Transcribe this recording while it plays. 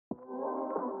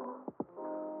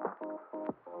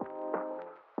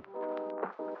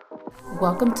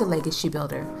Welcome to Legacy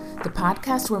Builder, the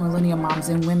podcast where millennial moms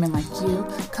and women like you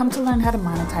come to learn how to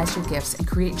monetize your gifts and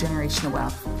create generational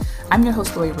wealth. I'm your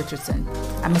host, Lori Richardson.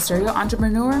 I'm a serial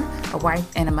entrepreneur, a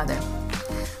wife, and a mother.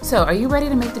 So, are you ready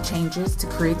to make the changes to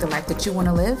create the life that you want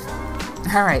to live?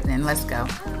 All right, then, let's go.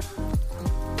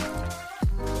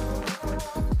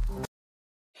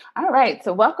 All right,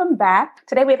 so welcome back.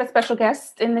 Today we have a special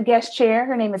guest in the guest chair.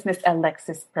 Her name is Miss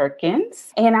Alexis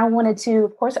Perkins. And I wanted to,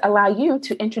 of course, allow you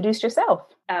to introduce yourself.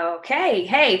 Okay.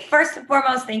 Hey, first and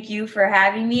foremost, thank you for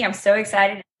having me. I'm so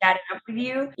excited to chat it up with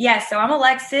you. Yeah, so I'm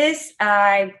Alexis.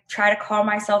 I try to call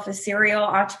myself a serial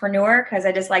entrepreneur because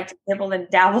I just like to dibble and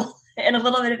dabble in a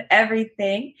little bit of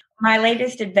everything. My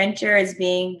latest adventure is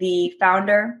being the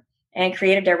founder and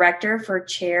creative director for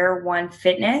Chair One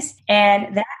Fitness.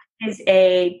 And that is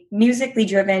a musically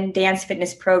driven dance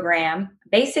fitness program.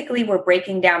 Basically, we're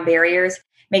breaking down barriers,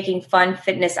 making fun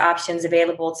fitness options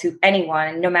available to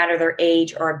anyone, no matter their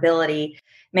age or ability.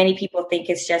 Many people think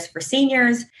it's just for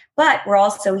seniors, but we're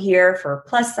also here for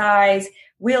plus size,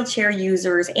 wheelchair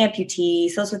users,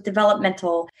 amputees, those with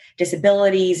developmental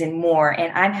disabilities, and more.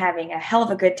 And I'm having a hell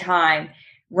of a good time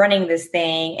running this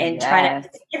thing and trying to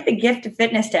give the gift of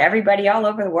fitness to everybody all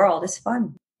over the world. It's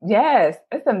fun. Yes,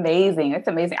 it's amazing. It's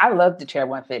amazing. I love the Chair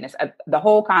One Fitness, the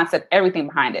whole concept, everything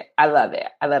behind it. I love it.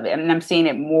 I love it. And I'm seeing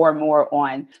it more and more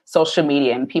on social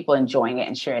media and people enjoying it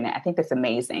and sharing it. I think that's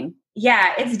amazing.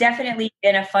 Yeah, it's definitely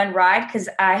been a fun ride because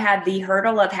I had the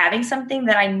hurdle of having something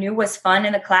that I knew was fun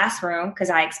in the classroom because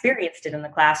I experienced it in the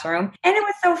classroom. And it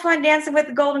was so fun dancing with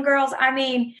the Golden Girls. I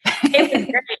mean, it was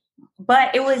great.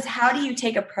 But it was, how do you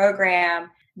take a program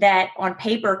that on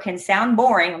paper can sound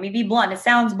boring? Let me be blunt. It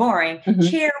sounds boring. Mm-hmm.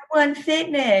 Chair One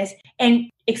Fitness, and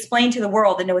explain to the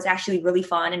world that it was actually really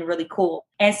fun and really cool.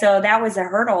 And so that was a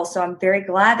hurdle. So I'm very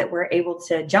glad that we're able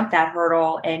to jump that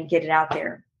hurdle and get it out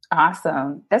there.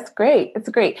 Awesome. That's great. That's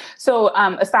great. So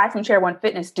aside from Chair One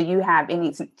Fitness, do you have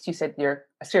any, since you said you're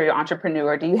a serial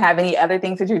entrepreneur, do you have any other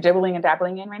things that you're dibbling and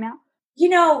dabbling in right now? You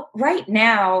know, right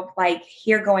now, like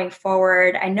here going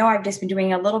forward, I know I've just been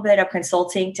doing a little bit of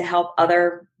consulting to help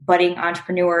other budding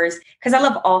entrepreneurs because I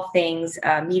love all things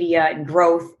media and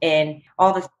growth and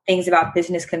all the things about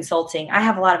business consulting. I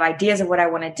have a lot of ideas of what I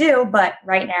want to do, but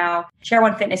right now, Chair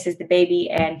One Fitness is the baby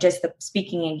and just the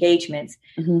speaking engagements.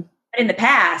 Mm-hmm. But in the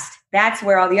past, that's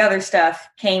where all the other stuff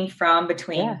came from,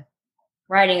 between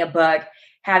writing a book,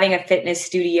 having a fitness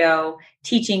studio,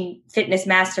 teaching fitness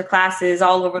master classes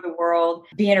all over the world,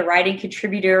 being a writing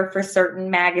contributor for certain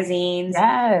magazines.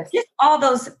 Yes. Just all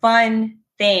those fun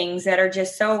things that are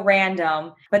just so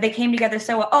random, but they came together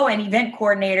so well. Oh, an event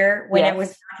coordinator when it was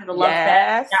to the Love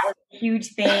Fest. That was a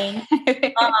huge thing.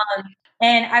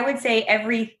 And I would say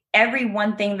every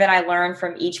one thing that I learned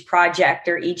from each project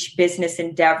or each business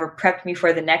endeavor prepped me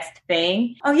for the next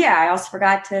thing. Oh yeah, I also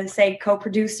forgot to say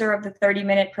co-producer of the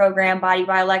 30-minute program Body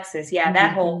by Alexis. Yeah,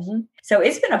 that whole. So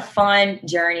it's been a fun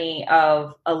journey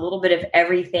of a little bit of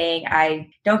everything.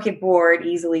 I don't get bored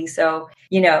easily. So,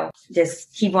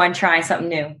 just keep on trying something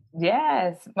new.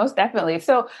 Yes, most definitely.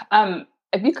 So,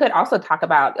 if you could also talk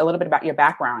about a little bit about your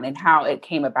background and how it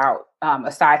came about,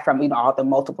 aside from, all the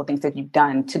multiple things that you've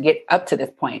done to get up to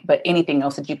this point, but anything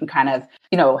else that you can kind of,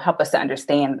 help us to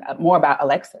understand more about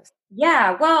Alexis.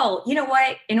 Yeah, well, you know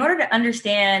what? In order to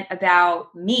understand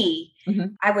about me,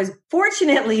 I was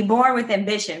fortunately born with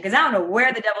ambition because I don't know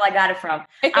where the devil I got it from.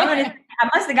 I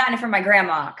must have gotten it from my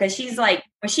grandma because she's like,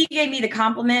 when she gave me the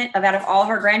compliment of out of all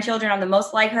her grandchildren, I'm the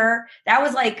most like her. That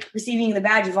was like receiving the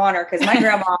badge of honor because my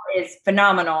grandma is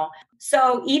phenomenal.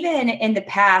 So even in the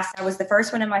past, I was the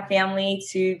first one in my family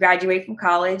to graduate from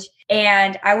college.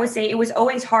 And I would say it was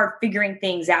always hard figuring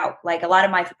things out. Like a lot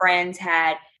of my friends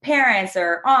had parents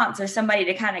or aunts or somebody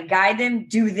to kind of guide them,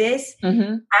 do this.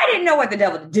 I didn't know what the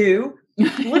devil to do.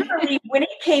 Literally, when it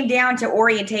came down to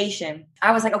orientation,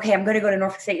 I was like, okay, I'm going to go to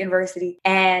Norfolk State University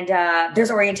and there's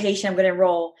orientation. I'm going to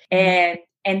enroll. And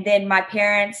then my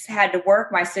parents had to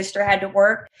work. My sister had to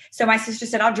work. So my sister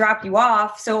said, I'll drop you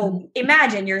off. So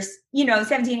imagine you're,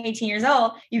 17, 18 years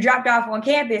old. You dropped off on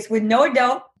campus with no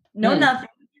adult, no nothing,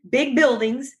 big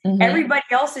buildings. Everybody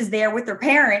else is there with their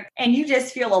parent and you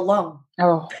just feel alone.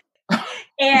 Oh,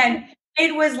 and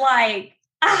it was like,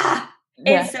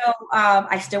 And so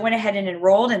I still went ahead and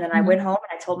enrolled. And then I went home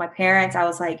and I told my parents, I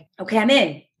was like, okay, I'm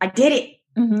in. I did it.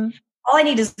 All I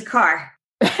need is a car.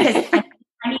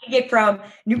 I need to get from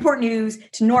Newport News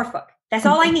to Norfolk. That's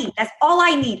all I need. That's all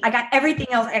I need. I got everything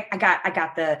else.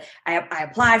 I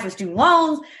applied for student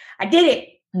loans. I did it.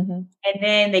 And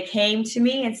then they came to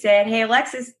me and said, hey,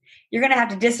 Alexis, you're going to have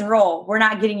to disenroll. We're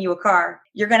not getting you a car.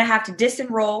 You're going to have to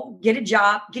disenroll, get a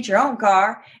job, get your own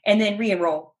car, and then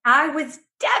re-enroll. I was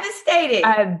devastated.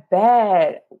 I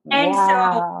bet. And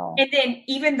Wow. so, and then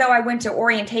even though I went to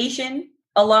orientation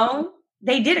alone,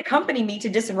 they did accompany me to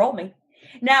disenroll me.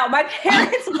 Now, my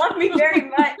parents love me very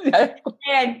much.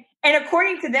 And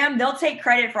according to them, they'll take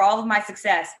credit for all of my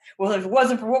success. Well, if it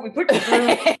wasn't for what we put you through,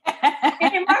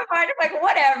 and in my mind, I'm like,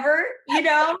 whatever,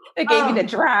 They gave you the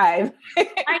drive.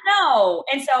 I know.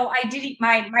 And so I did.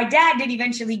 My dad did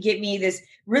eventually get me this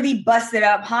really busted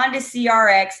up Honda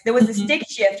CRX. There was a stick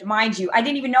shift, mind you. I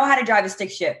didn't even know how to drive a stick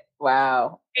shift.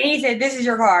 Wow. And he said, "This is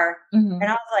your car." And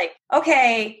I was like,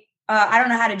 "Okay, I don't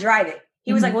know how to drive it."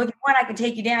 He was like, "Well, if you want, I can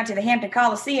take you down to the Hampton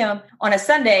Coliseum on a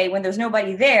Sunday when there's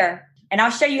nobody there. And I'll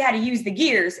show you how to use the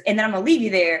gears. And then I'm going to leave you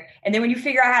there. And then when you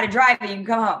figure out how to drive it, you can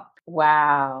come home."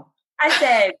 Wow. I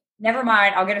said, "Never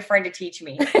mind. I'll get a friend to teach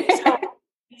me." So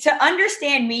to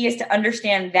understand me is to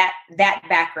understand that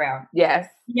background. Yes.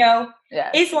 Yes.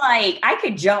 It's like I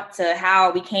could jump to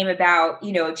how we came about,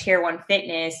 Chair One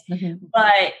Fitness.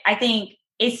 But I think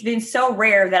it's been so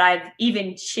rare that I've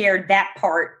even shared that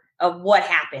part of what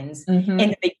happens in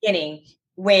the beginning,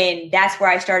 when that's where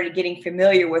I started getting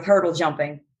familiar with hurdle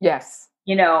jumping. Yes.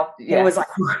 It was like,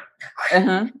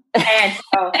 and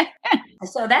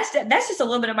so that's just a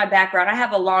little bit of my background. I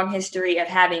have a long history of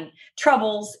having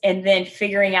troubles and then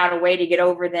figuring out a way to get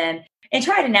over them and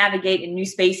try to navigate in new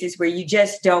spaces where you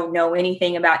just don't know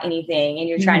anything about anything and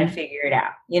you're trying to figure it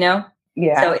out,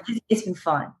 Yeah. So it's been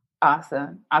fun.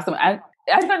 Awesome. I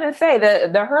was going to say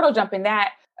the hurdle jumping,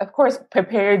 that of course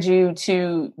prepared you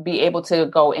to be able to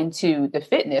go into the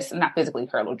fitness, not physically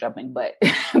hurdle jumping, but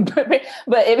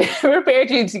it prepared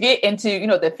you to get into,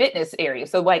 the fitness area.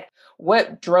 So like,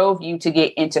 what drove you to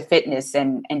get into fitness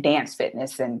and dance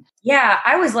fitness? And yeah,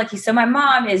 I was lucky. So my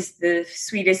mom is the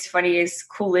sweetest, funniest,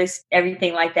 coolest,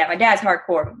 everything like that. My dad's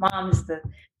hardcore. Mom is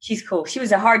she's cool. She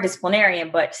was a hard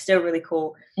disciplinarian, but still really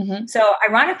cool. So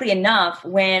ironically enough,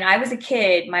 when I was a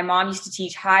kid, my mom used to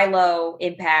teach high-low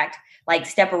impact, like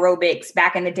step aerobics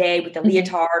back in the day with the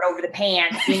leotard over the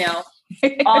pants,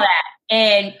 all that.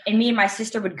 And me and my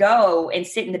sister would go and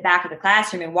sit in the back of the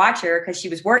classroom and watch her because she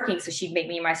was working. So she'd make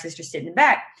me and my sister sit in the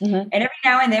back. And every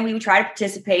now and then we would try to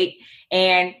participate.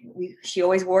 And she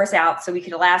always wore us out so we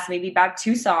could last maybe about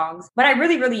 2 songs. But I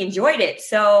really, really enjoyed it.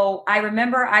 So I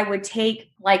remember I would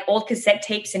take like old cassette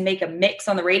tapes and make a mix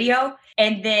on the radio.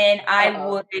 And then I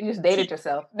would... You just dated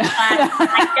yourself.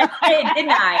 I did,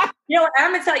 didn't I?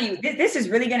 I'm going to tell you, this is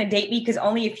really going to date me because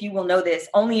only if you will know this.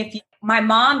 My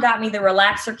mom got me the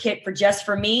relaxer kit for Just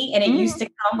For Me. And it used to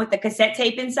come with the cassette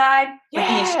tape inside.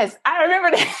 Yes, I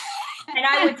remember that. And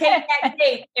I would take that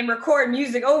tape and record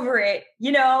music over it,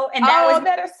 and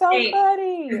that is so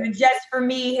funny. The Just For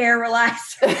Me hair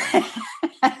relaxer.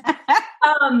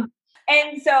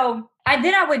 And so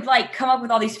I would like come up with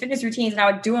all these fitness routines, and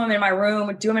I would do them in my room,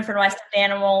 would do them in front of my stuffed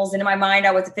animals. And in my mind,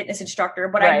 I was a fitness instructor,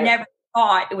 but I never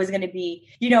thought it was going to be,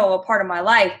 a part of my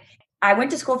life. I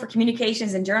went to school for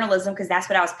communications and journalism because that's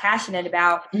what I was passionate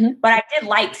about. But I did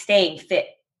like staying fit.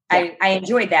 I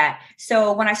enjoyed that.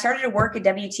 So when I started to work at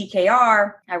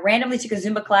WTKR, I randomly took a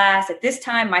Zumba class. At this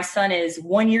time, my son is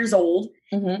 1 year old.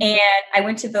 And I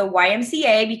went to the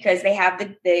YMCA because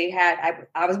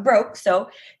I was broke. So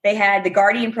they had the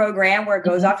Guardian program where it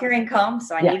goes off your income.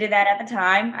 So I needed that at the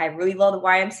time. I really love the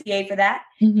YMCA for that.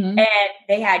 And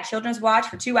they had children's watch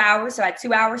for 2 hours. So I had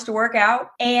 2 hours to work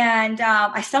out. And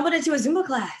I stumbled into a Zumba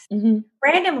class.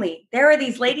 Randomly. There were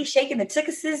these ladies shaking the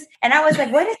tuchuses. And I was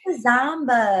like, what is the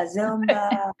Zumba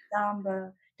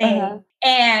thing?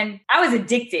 And I was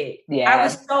addicted. Yeah. I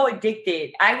was so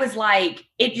addicted. I was like,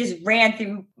 it just ran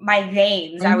through my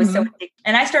veins. I was so addicted.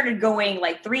 And I started going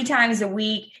like 3 times a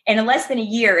week. And in less than a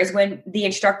year is when the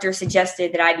instructor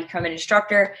suggested that I become an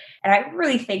instructor. And I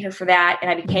really thank her for that. And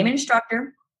I became an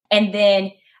instructor. And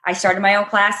then I started my own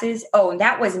classes. Oh, and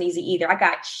that wasn't easy either. I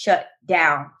got shut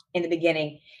down in the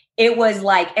beginning. It was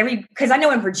like because I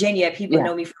know in Virginia, people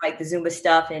know me for like the Zumba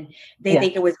stuff and they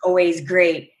think it was always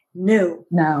great. No.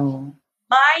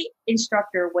 My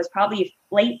instructor was probably a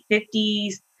late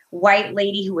 50s white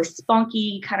lady who was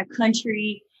spunky, kind of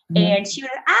country. And she was,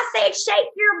 I said, shake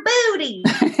your booty.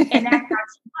 And that's how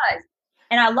she was.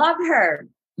 And I loved her.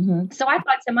 So I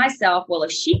thought to myself, well,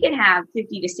 if she can have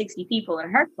 50 to 60 people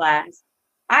in her class,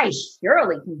 I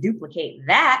surely can duplicate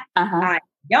that. I'm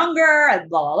younger,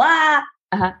 blah, blah, blah.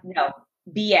 No,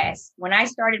 BS. When I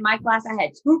started my class, I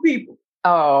had 2 people.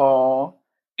 Oh.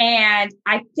 And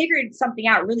I figured something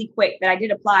out really quick that I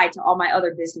did apply to all my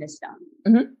other business stuff.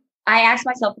 I asked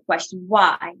myself the question,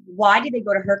 why? Why did they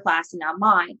go to her class and not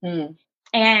mine?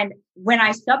 And when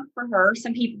I subbed for her,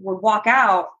 some people would walk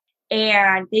out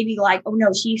and they'd be like, oh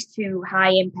no, she's too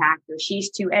high impact or she's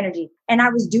too energy. And I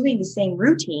was doing the same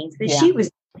routines that she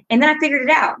was. And then I figured it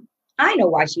out. I know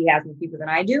why she has more people than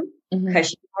I do, because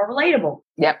she's more relatable.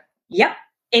 Yep.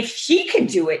 If she can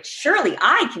do it, surely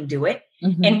I can do it.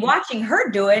 And watching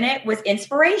her doing it was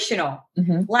inspirational.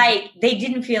 Like, they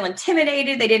didn't feel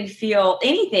intimidated. They didn't feel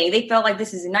anything. They felt like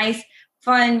this is a nice,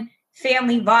 fun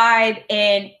family vibe.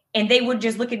 And they would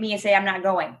just look at me and say, I'm not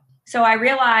going. So I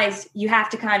realized you have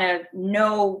to kind of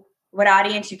know what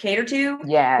audience you cater to,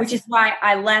 which is why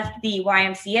I left the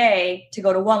YMCA to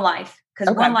go to One Life,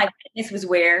 because One Life Fitness was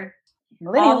where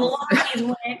all the ladies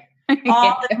went,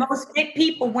 all the most fit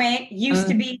people went, used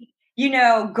to be,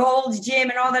 Gold's Gym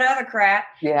and all that other crap.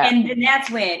 And then that's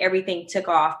when everything took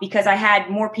off, because I had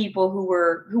more people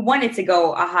who wanted to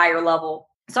go a higher level.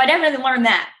 So I definitely learned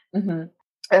that.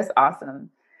 That's awesome.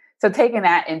 So taking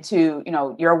that into,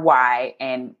 your why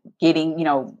and getting,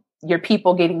 your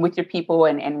people, getting with your people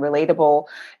and relatable,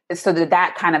 so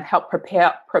that kind of helped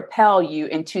propel you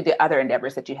into the other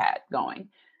endeavors that you had going.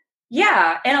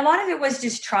 Yeah. And a lot of it was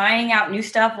just trying out new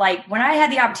stuff. Like when I had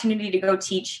the opportunity to go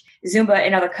teach Zumba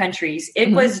in other countries,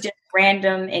 it was just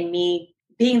random, and me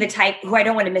being the type who I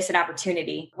don't want to miss an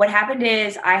opportunity. What happened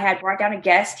is I had brought down a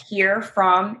guest here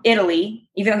from Italy,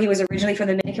 even though he was originally from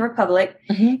the Dominican Republic.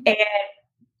 And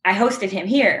I hosted him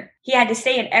here. He had to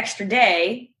stay an extra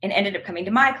day and ended up coming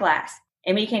to my class.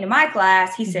 And when he came to my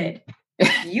class, he said,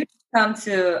 you come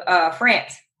to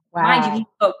France. Wow. Mind you, he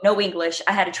spoke no English.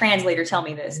 I had a translator tell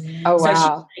me this. Oh, so wow. she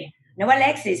was like, no,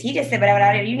 Alexis, he just said,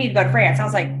 but you need to go to France. I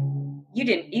was like, you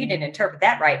didn't interpret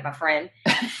that right, my friend.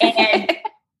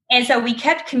 And so we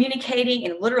kept communicating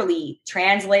and literally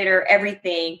translator,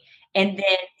 everything. And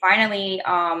then finally,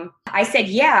 I said,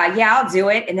 yeah, I'll do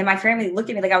it. And then my family looked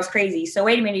at me like I was crazy. So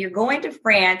wait a minute, you're going to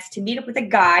France to meet up with a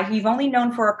guy who you've only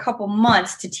known for a couple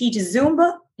months to teach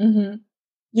Zumba?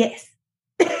 Yes.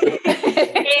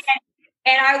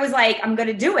 And I was like, I'm going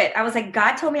to do it. I was like,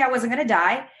 God told me I wasn't going to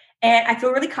die. And I feel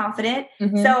really confident. So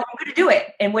I'm going to do it.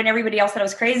 And when everybody else thought I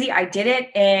was crazy, I did it.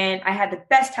 And I had the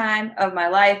best time of my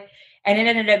life. And it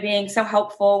ended up being so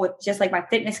helpful with just like my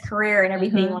fitness career and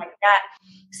everything like that.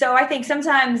 So I think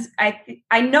sometimes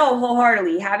I know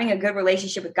wholeheartedly having a good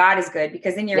relationship with God is good,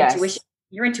 because then your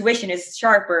intuition is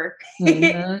sharper when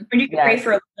you can pray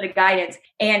for a little bit of guidance.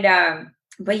 And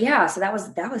but yeah, so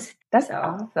that's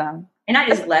awesome. And I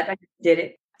just left. I just did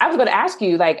it. I was going to ask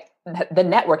you, like, the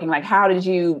networking, like, how did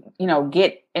you,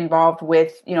 get involved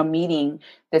with, meeting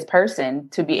this person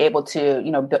to be able to,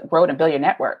 grow and build your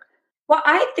network? Well,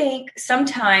 I think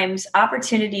sometimes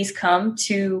opportunities come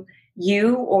to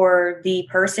you or the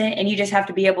person, and you just have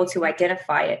to be able to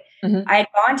identify it. I had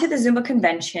gone to the Zumba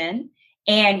convention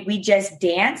and we just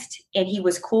danced, and he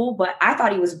was cool, but I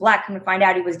thought he was Black. Come to find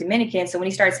out he was Dominican. So when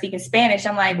he started speaking Spanish,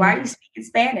 I'm like, why are you speaking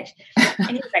Spanish? And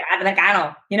he was like, I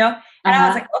don't, and I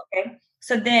was like, okay.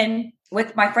 So then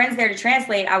with my friends there to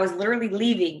translate, I was literally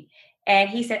leaving, and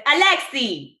he said,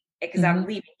 Alexi, because I'm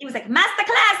leaving. He was like, master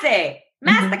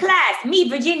class, me,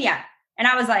 Virginia. And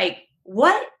I was like,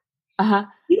 what?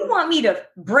 You want me to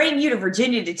bring you to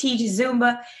Virginia to teach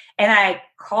Zumba? And I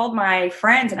called my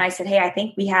friends and I said, hey, I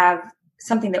think we have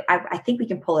something that I think we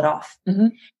can pull it off.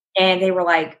 And they were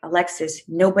like, Alexis,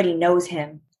 nobody knows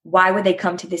him. Why would they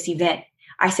come to this event?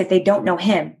 I said, they don't know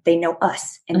him. They know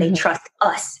us, and they trust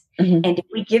us. And if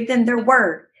we give them their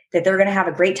word that they're going to have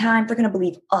a great time, they're going to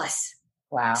believe us.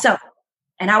 Wow. So,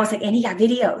 and I was like, and he got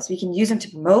videos. We can use them to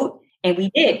promote. And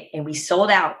we did. And we sold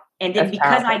out. And then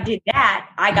because I did that,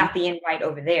 I got the invite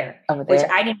over there, which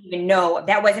I didn't even know.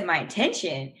 That wasn't my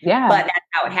intention. But that's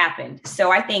how it happened.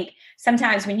 So I think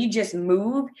sometimes when you just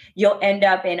move, you'll end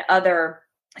up in other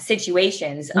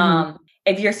situations.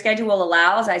 If your schedule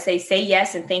allows, I say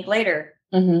yes and think later.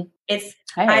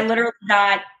 I literally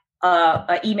got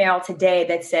an email today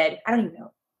that said, I don't even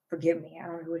know. Forgive me. I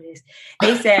don't know who it is.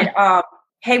 They said,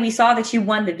 hey, we saw that you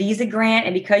won the visa grant.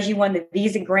 And because you won the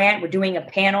visa grant, we're doing a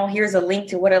panel. Here's a link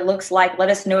to what it looks like. Let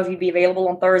us know if you'd be available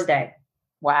on Thursday.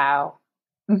 Wow.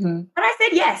 And I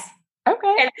said, yes.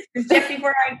 Okay. And this is just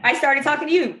before I started talking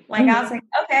to you. Like, I was like,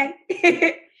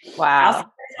 okay. Wow.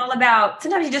 It's all about,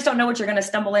 sometimes you just don't know what you're going to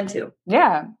stumble into.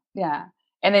 Yeah.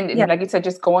 And then, like you said,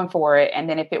 just going for it. And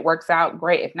then if it works out,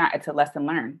 great. If not, it's a lesson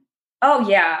learned. Oh,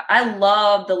 yeah. I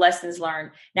love the lessons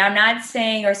learned. Now, I'm not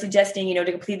saying or suggesting,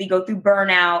 to completely go through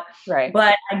burnout. Right.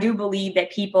 But I do believe that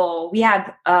we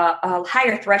have a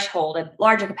higher threshold, a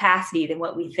larger capacity than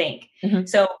what we think.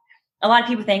 So a lot of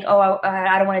people think,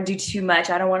 I don't want to do too much.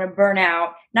 I don't want to burn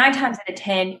out. 9 times out of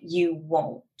 10, you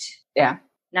won't. Yeah.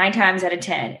 9 times out of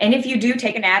 10. And if you do,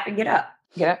 take a nap and get up.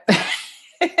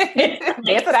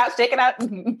 Dance it out, shake it out,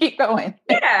 and keep going.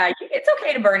 Yeah, it's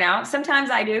okay to burn out. Sometimes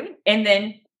I do. And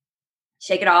then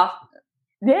shake it off.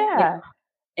 Yeah.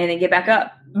 And then get back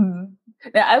up. Mm-hmm.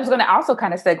 Now, I was going to also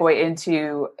kind of segue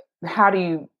into how do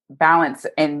you balance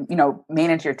and,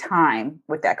 manage your time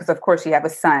with that? Because, of course, you have a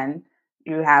son,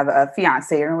 you have a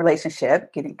fiance, you're in a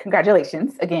relationship.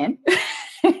 Congratulations again.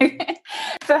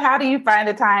 So how do you find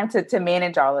the time to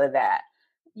manage all of that?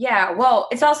 Yeah, well,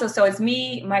 it's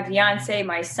me, my fiance,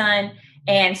 my son.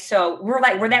 And so we're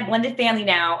that blended family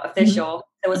now, official.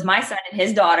 Mm-hmm. So it's my son and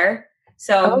his daughter.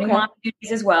 So new mom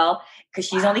duties as well, because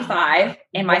she's only 5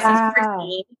 and my son's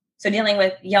 14. So dealing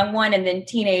with young one and then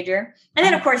teenager. And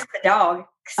then of course the dog.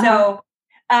 So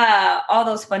all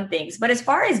those fun things. But as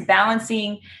far as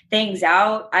balancing things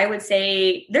out, I would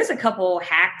say there's a couple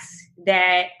hacks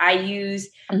that I use.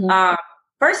 Mm-hmm.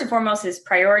 First and foremost is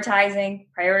prioritizing,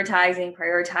 trying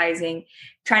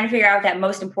to figure out what that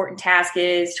most important task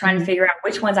is, trying to figure out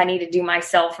which ones I need to do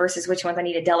myself versus which ones I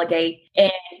need to delegate.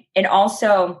 And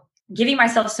also giving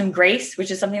myself some grace, which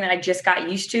is something that I just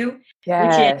got used to,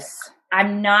 which is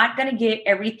I'm not going to get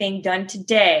everything done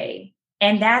today.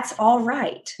 And that's all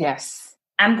right. Yes.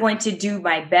 I'm going to do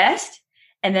my best.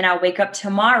 And then I'll wake up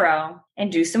tomorrow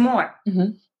and do some more.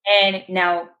 Mm-hmm. And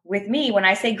now with me, when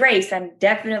I say grace, I'm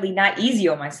definitely not easy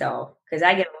on myself because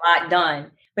I get a lot done.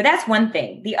 But that's one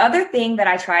thing. The other thing that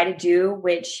I try to do,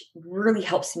 which really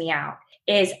helps me out,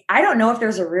 is I don't know if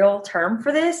there's a real term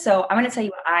for this. So I'm going to tell you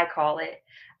what I call it.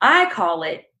 I call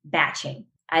it batching.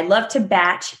 I love to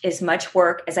batch as much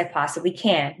work as I possibly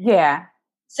can. Yeah.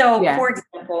 So, for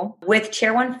example, with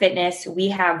Chair One Fitness, we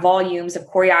have volumes of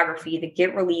choreography that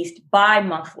get released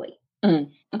bi-monthly.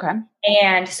 Okay.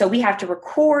 And so we have to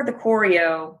record the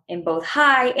choreo in both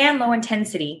high and low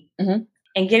intensity and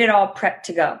get it all prepped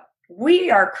to go.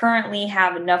 We are currently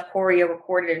have enough choreo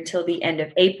recorded until the end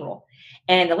of April.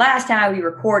 And the last time we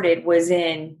recorded was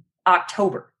in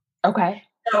October. Okay.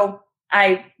 So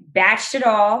I batched it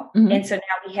all. And so now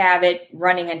we have it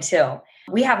running until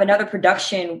we have another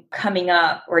production coming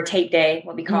up, or tape day,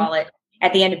 what we call it,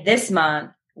 at the end of this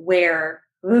month, where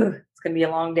it's going to be a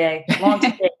long day,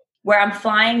 where I'm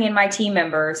flying in my team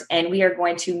members and we are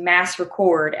going to mass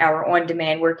record our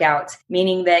on-demand workouts,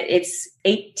 meaning that it's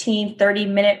 18,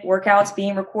 30-minute workouts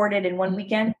being recorded in one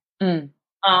weekend. But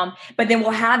then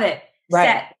we'll have it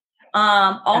set.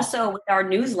 Also with our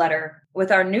newsletter,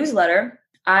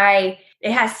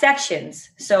 it has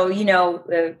sections. So, you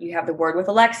have the word with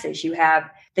Alexis, you have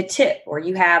the tip, or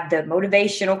you have the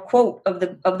motivational quote of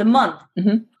the month.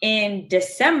 In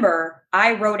December,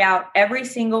 I wrote out every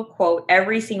single quote,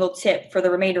 every single tip for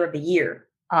the remainder of the year.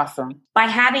 Awesome. By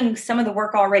having some of the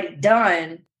work already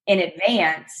done in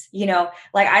advance,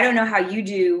 I don't know how you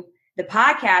do the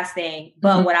podcast thing,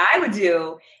 but what I would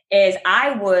do is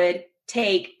I would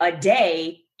take a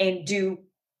day and do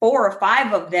 4 or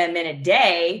 5 of them in a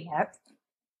day.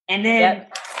 And then,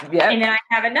 and then I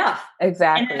have enough.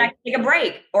 Exactly. And then I can take a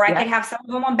break, or I could have some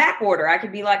of them on back order. I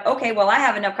could be like, okay, well, I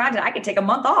have enough content. I could take a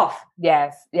month off.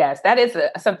 Yes. That is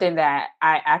something that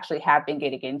I actually have been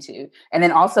getting into. And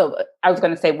then also, I was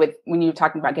going to say when you're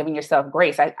talking about giving yourself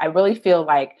grace, I really feel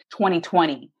like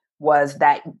 2020 was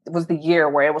the year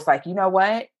where it was like, you know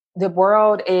what? The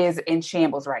world is in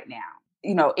shambles right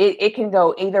now. It can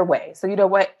go either way. So you know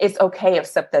what? It's okay if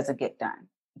stuff doesn't get done.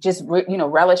 Just,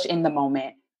 relish in the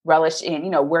moment, relish in,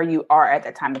 where you are at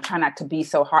that time, and try not to be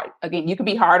so hard. Again, you can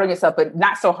be hard on yourself, but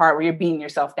not so hard where you're beating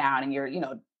yourself down and you're,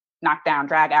 knocked down,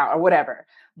 drag out or whatever.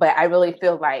 But I really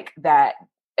feel like that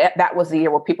was the year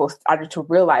where people started to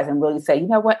realize and really say, you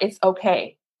know what? It's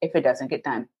okay if it doesn't get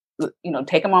done.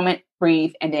 Take a moment,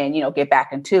 breathe, and then, get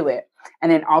back into it.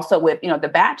 And then also with,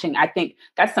 the batching, I think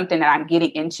that's something that I'm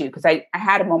getting into, because I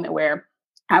had a moment where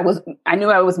I knew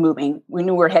I was moving. We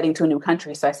knew we were heading to a new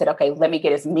country. So I said, okay, let me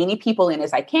get as many people in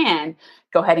as I can,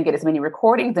 go ahead and get as many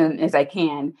recordings in as I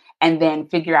can, and then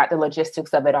figure out the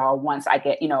logistics of it all once I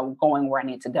get, going where I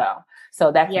need to go.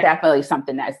 So that's definitely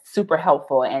something that's super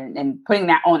helpful, and putting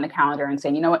that on the calendar and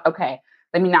saying, you know what, okay,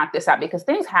 let me knock this out, because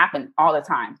things happen all the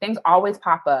time. Things always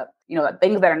pop up,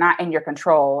 things that are not in your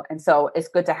control. And so it's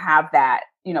good to have that,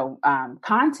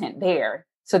 content there.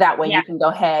 So that way you can go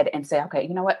ahead and say, okay,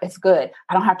 you know what? It's good.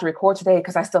 I don't have to record today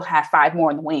because I still have 5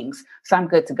 more in the wings. So I'm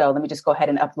good to go. Let me just go ahead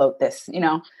and upload this,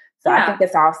 So I think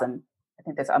that's awesome. I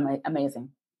think that's amazing.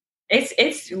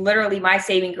 It's literally my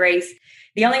saving grace.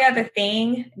 The only other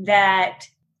thing that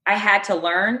I had to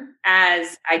learn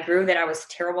as I grew that I was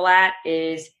terrible at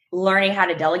is learning how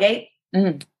to delegate.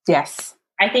 Yes.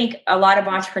 I think a lot of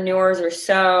entrepreneurs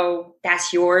are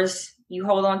that's yours. You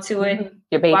hold on to it.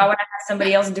 Why would I have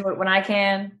somebody else do it when I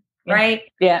can? Right?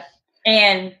 Yeah.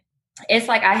 And it's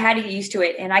like I had to get used to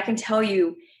it. And I can tell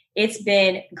you, it's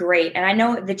been great. And I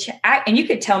know and you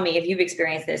could tell me if you've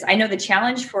experienced this. I know the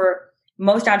challenge for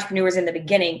most entrepreneurs in the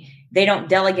beginning, they don't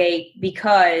delegate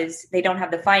because they don't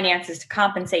have the finances to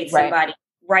compensate somebody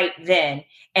right then.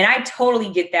 And I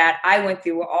totally get that. I went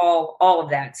through all of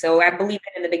that. So I believe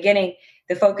that in the beginning,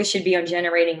 the focus should be on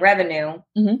generating revenue,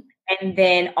 and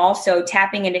then also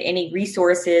tapping into any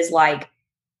resources like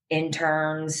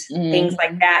interns, things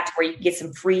like that, where you can get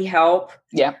some free help.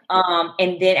 Yeah.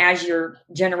 And then as you're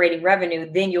generating revenue,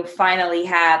 then you'll finally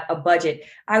have a budget.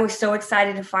 I was so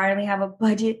excited to finally have a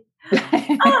budget.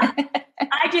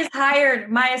 I just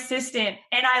hired my assistant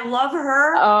and I love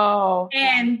her. Oh.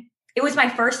 And it was my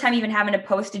first time even having to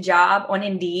post a job on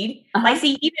Indeed. Like,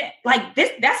 see, even like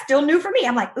this, that's still new for me.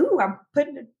 I'm like, ooh, I'm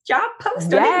putting a job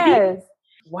post on Indeed.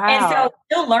 Wow. And so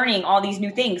still learning all these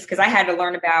new things because I had to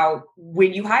learn about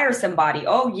when you hire somebody.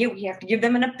 Oh, you have to give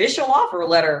them an official offer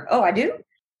letter. Oh, I do.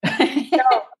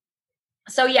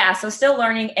 So still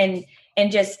learning and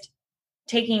just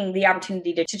taking the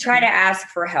opportunity to try to ask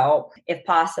for help if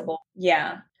possible.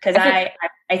 Yeah. Because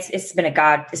it's been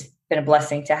a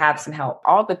blessing to have some help.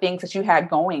 All the things that you had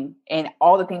going and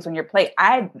all the things on your plate,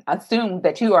 I assumed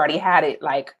that you already had it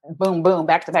like boom, boom,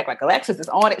 back to back. Like Alexis is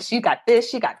on it. She got this,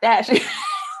 she got that.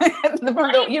 From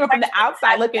the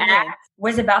outside looking in.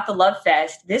 Was about the Love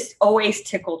Fest. This always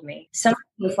tickled me. Somebody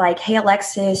was like, hey,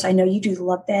 Alexis, I know you do the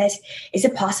Love Fest. Is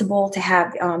it possible to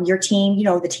have your team,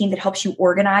 the team that helps you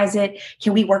organize it?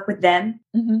 Can we work with them?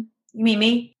 Mm-hmm. You mean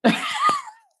me?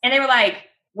 And they were like,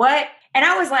 what? And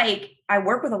I was like, I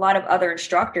work with a lot of other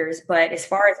instructors, but as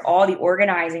far as all the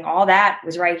organizing, all that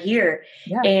was right here.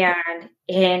 Yeah.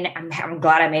 And I'm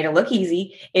glad I made it look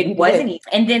easy. It wasn't easy.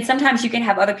 And then sometimes you can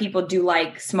have other people do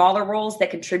like smaller roles that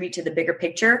contribute to the bigger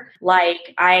picture.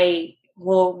 Like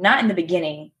not in the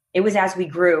beginning. It was as we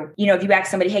grew. If you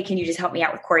ask somebody, hey, can you just help me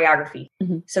out with choreography?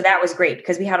 Mm-hmm. So that was great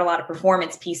because we had a lot of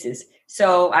performance pieces.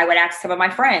 So I would ask some of my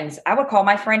friends. I would call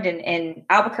my friend in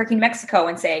Albuquerque, Mexico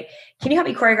and say, can you help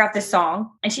me choreograph this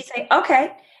song? And she'd say,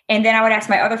 okay. And then I would ask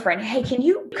my other friend, hey, can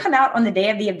you come out on the day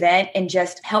of the event and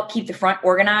just help keep the front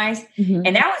organized? Mm-hmm.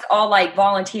 And that was all like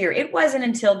volunteer. It wasn't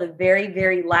until the very,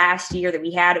 very last year that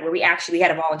we had it where we actually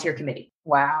had a volunteer committee.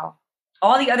 Wow.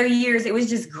 All the other years, it was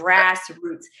just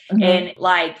grassroots and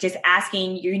like just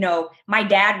asking, my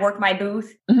dad worked my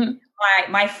booth.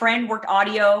 Mm-hmm. My friend worked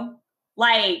audio.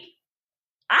 Like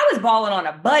I was balling on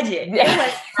a budget. Yeah. It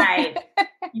was like,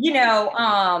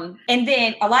 and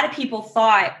then a lot of people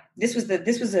thought this was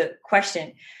a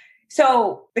question.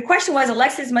 So the question was,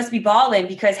 Alexis must be balling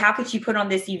because how could she put on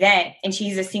this event and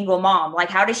she's a single mom? Like,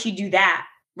 how does she do that?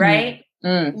 Right.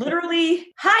 Mm.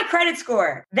 Literally high credit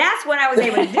score. That's what I was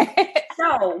able to do.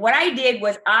 So what I did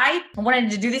was I wanted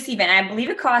to do this event. I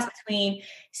believe it cost between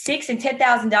 $6,000 and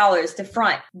 $10,000 to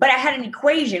front, but I had an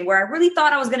equation where I really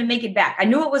thought I was going to make it back. I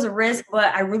knew it was a risk, but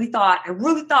I really thought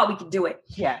we could do it.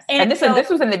 Yes. And this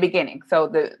was in the beginning. So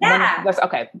when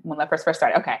I first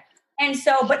started. Okay. And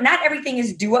so, but not everything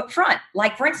is due up front.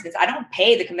 Like for instance, I don't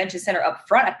pay the convention center up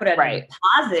front. I put a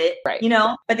deposit,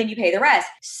 but then you pay the rest.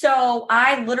 So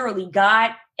I literally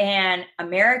got an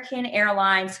American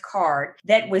Airlines card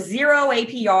that was 0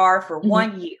 APR for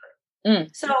 1 year.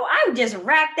 Mm. So I would just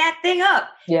rack that thing up.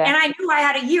 Yeah. And I knew I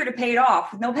had a year to pay it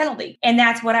off with no penalty. And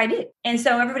that's what I did. And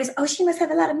so everybody's, oh, she must have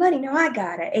a lot of money. No, I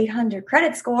got an 800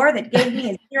 credit score that gave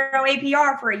me a 0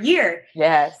 APR for a year.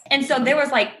 Yes. And so there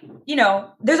was like,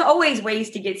 there's always ways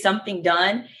to get something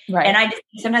done. Right. And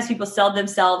sometimes people sell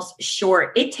themselves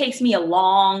short. It takes me a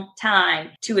long time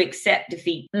to accept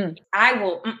defeat. Mm. I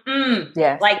will,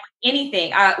 like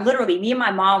anything. Literally, me and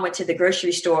my mom went to the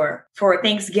grocery store for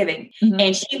Thanksgiving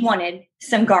and she wanted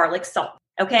some garlic salt.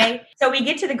 Okay. So we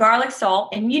get to the garlic salt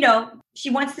and, she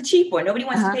wants the cheap one. Nobody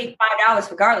wants to pay $5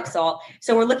 for garlic salt.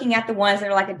 So we're looking at the ones that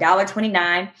are like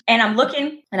 $1.29 and I'm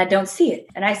looking and I don't see it.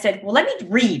 And I said, well, let me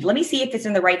read. Let me see if it's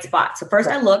in the right spot. So first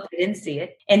I looked, I didn't see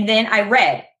it. And then I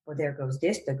read, well, there goes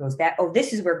this, there goes that. Oh,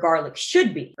 this is where garlic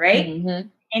should be. Right. Mm-hmm.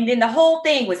 And then the whole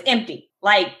thing was empty.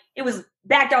 Like it was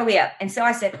backed all the way up. And so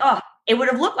I said, oh, it would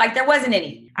have looked like there wasn't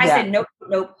any. I said, nope,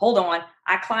 hold on.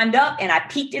 I climbed up and I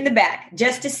peeked in the back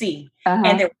just to see.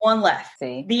 And there was one left.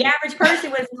 See? The average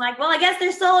person was like, well, I guess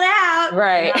they're sold out.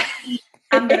 Right.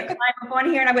 I'm going to climb up on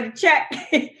here and I'm going to check.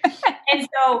 And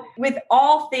so with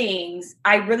all things,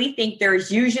 I really think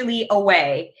there's usually a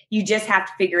way. You just have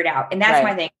to figure it out. And that's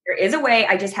my thing. There is a way.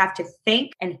 I just have to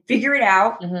think and figure it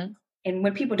out. Mm-hmm. And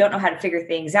when people don't know how to figure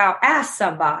things out, ask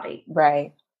somebody.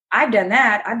 Right. I've done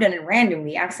that. I've done it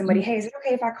randomly. Ask somebody, hey, is it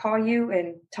okay if I call you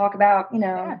and talk about,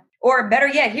 or better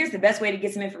yet, here's the best way to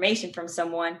get some information from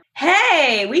someone.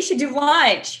 Hey, we should do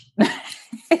lunch.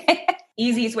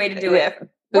 Easiest way to do it.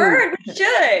 Word, we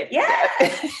should. Yeah.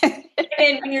 And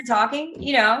then when you're talking,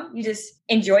 you just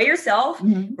enjoy yourself,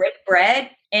 break bread,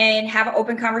 and have an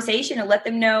open conversation and let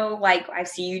them know, like, I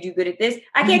see you do good at this.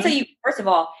 I can't tell you, first of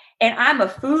all, and I'm a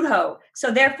food hoe.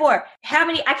 So therefore,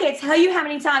 I can't tell you how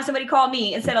many times somebody called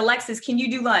me and said, Alexis, can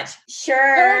you do lunch?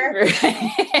 Sure. They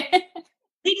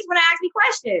just want to ask me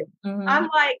questions. I'm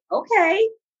like, okay,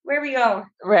 where we go?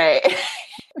 Right.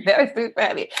 That is too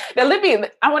funny. Now,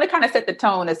 I want to kind of set the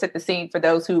tone and set the scene for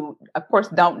those who, of course,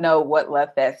 don't know what Love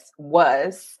Fest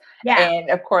was. Yeah. And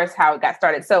of course, how it got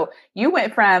started. So you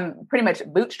went from pretty much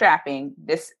bootstrapping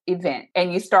this event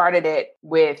and you started it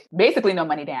with basically no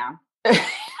money down.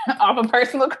 Off of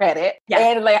personal credit.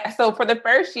 Yes. And so for the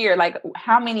first year,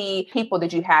 how many people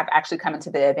did you have actually come into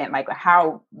the event?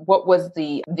 What was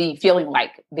the feeling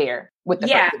like there with the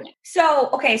first event? So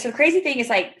the crazy thing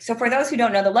is so for those who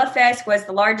don't know, the Love Fest was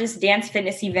the largest dance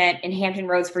fitness event in Hampton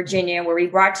Roads, Virginia, where we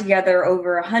brought together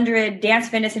over 100 dance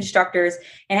fitness instructors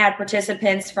and had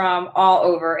participants from all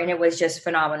over. And it was just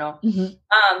phenomenal.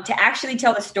 To actually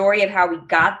tell the story of how we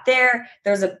got there,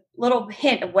 there's a little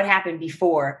hint of what happened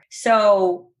before.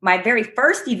 So my very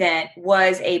first event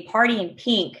was a Party in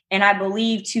Pink in, I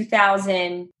believe,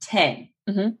 2010.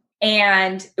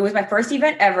 And it was my first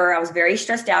event ever. I was very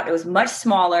stressed out. It was much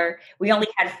smaller. We only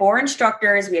had 4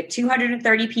 instructors. We had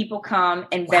 230 people come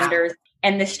and vendors.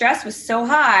 And the stress was so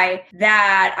high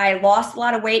that I lost a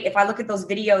lot of weight. If I look at those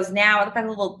videos now, I look like a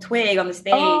little twig on the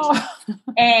stage.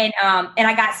 And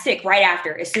I got sick right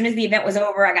after. As soon as the event was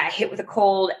over, I got hit with a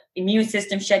cold, immune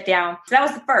system shut down. So that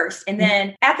was the first. And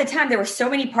then at the time, there were so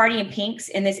many Party in Pinks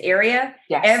in this area.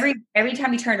 Yes. Every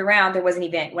time you turned around, there was an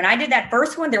event. When I did that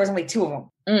first one, there was only 2 of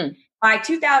them. By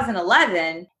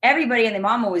 2011, everybody and their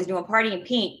mama was doing Party in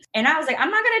Pink. And I was like, I'm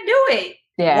not going to do it.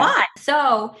 Yeah. Why?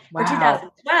 So for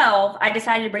 2012, I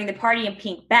decided to bring the Party in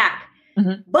Pink back.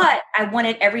 But I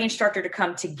wanted every instructor to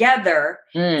come together.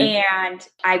 And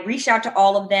I reached out to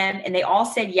all of them and they all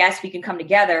said, yes, we can come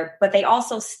together. But they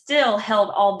also still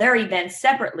held all their events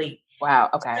separately. Wow.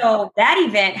 Okay. So that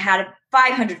event had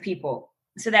 500 people.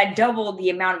 So that doubled the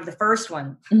amount of the first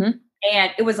one.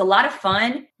 And it was a lot of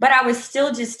fun, but I was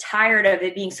still just tired of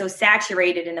it being so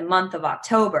saturated in the month of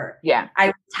October. Yeah. I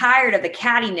was tired of the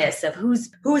cattiness of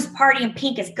whose Party in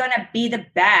Pink is going to be the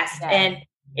best. Yeah. And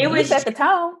it was set the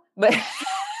tone, but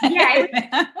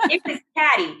it was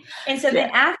catty. And so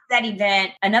then after that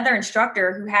event, another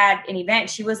instructor who had an event,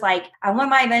 she was like, I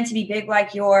want my event to be big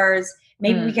like yours.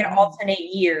 Maybe we can alternate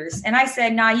years. And I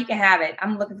said, nah, you can have it.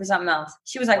 I'm looking for something else.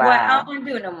 She was like, what? I don't want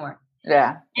to do it no more.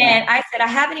 Yeah. And I said, I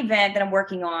have an event that I'm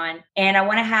working on and I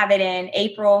want to have it in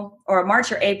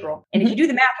March or April. And if you do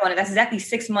the math on it, that's exactly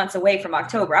 6 months away from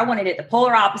October. I wanted it the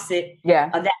polar opposite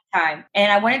of that time.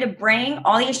 And I wanted to bring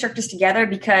all the instructors together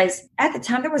because at the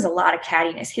time there was a lot of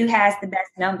cattiness. Who has the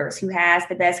best numbers? Who has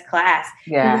the best class?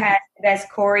 Who has the best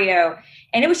choreo?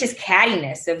 And it was just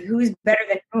cattiness of who's better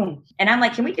than whom. And I'm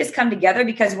like, can we just come together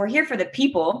because we're here for the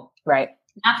people? Right.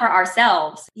 Not for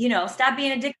ourselves, stop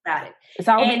being a dick about it. It's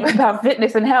all about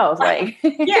fitness and health.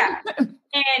 Yeah.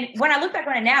 And when I look back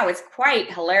on it now, it's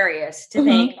quite hilarious to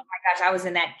think, oh my gosh, I was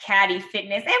in that catty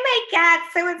fitness. Oh my God,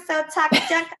 so-and-so talking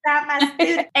junk about my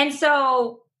student. And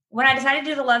so when I decided to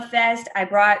do the Love Fest, I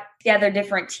brought together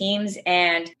different teams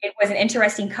and it was an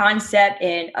interesting concept.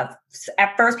 And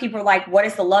at first people were like, what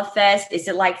is the Love Fest? Is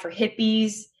it like for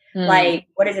hippies? Like,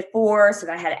 what is it for? So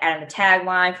then I had to add in the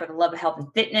tagline for the love of health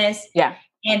and fitness. Yeah.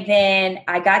 And then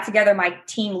I got together my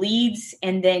team leads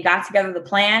and then got together the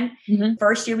plan.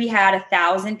 First year we had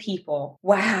 1,000 people.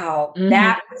 Wow.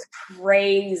 That was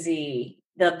crazy.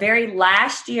 The very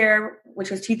last year,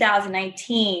 which was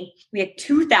 2019, we had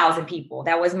 2,000 people.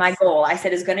 That was my goal. I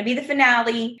said, it's going to be the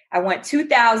finale. I want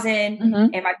 2,000.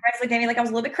 And my friends looked at me like I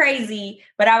was a little bit crazy,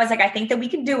 but I was like, I think that we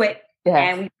can do it.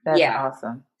 Yes, that's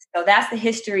awesome. So that's the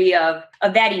history of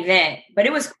that event. But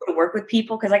it was cool to work with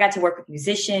people because I got to work with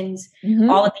musicians,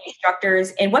 all of the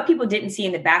instructors. And what people didn't see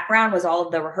in the background was all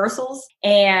of the rehearsals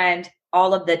and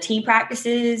all of the team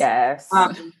practices. Yes.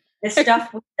 The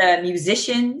stuff with the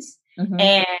musicians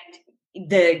and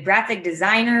the graphic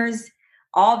designers,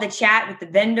 all the chat with the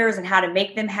vendors and how to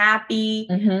make them happy.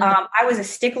 I was a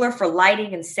stickler for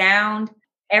lighting and sound.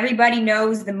 Everybody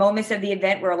knows the moments of the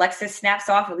event where Alexis snaps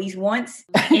off at least once,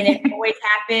 and it always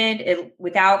happened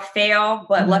without fail.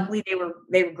 But luckily,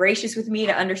 they were gracious with me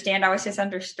to understand I was just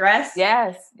under stress.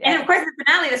 Yes. And of course, the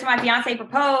finale. That's when my fiance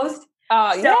proposed.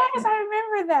 Oh, so, yes, I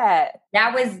remember that.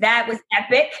 That was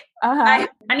epic. I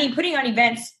mean, putting on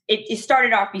events, it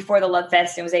started off before the Love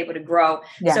Fest and was able to grow.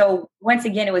 Yeah. So once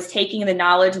again, it was taking the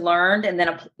knowledge learned and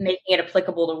then making it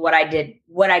applicable to what I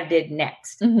did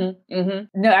next. Mm-hmm,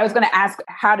 mm-hmm. No, I was going to ask,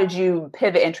 how did you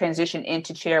pivot and transition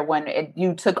into chair when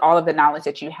you took all of the knowledge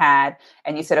that you had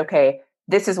and you said, okay,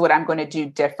 this is what I'm going to do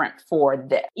different for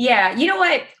this? Yeah. You know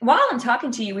what? While I'm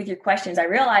talking to you with your questions, I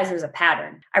realized there's a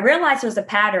pattern. I realized there's a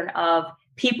pattern of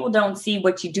people don't see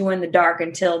what you do in the dark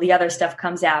until the other stuff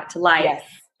comes out to light. Yes.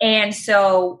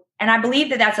 And I believe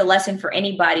that that's a lesson for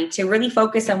anybody to really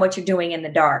focus on what you're doing in the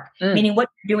dark, meaning what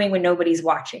you're doing when nobody's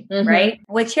watching, right?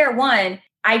 With Chair One,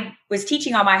 I was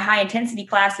teaching all my high intensity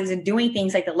classes and doing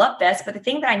things like the Love Fest. But the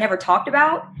thing that I never talked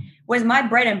about was my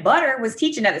bread and butter was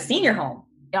teaching at the senior home.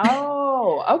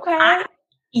 Oh, okay.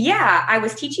 I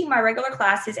was teaching my regular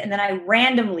classes and then I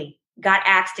randomly got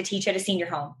asked to teach at a senior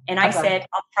home. And I said,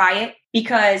 I'll try it,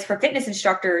 because for fitness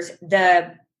instructors,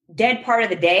 the dead part of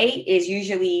the day is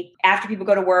usually after people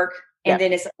go to work. And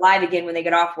then it's live again when they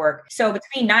get off work. So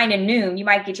between 9 and noon, you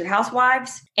might get your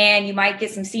housewives and you might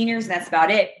get some seniors, and that's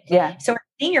about it. Yeah. So at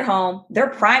senior home, their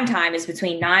prime time is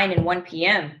between 9 and 1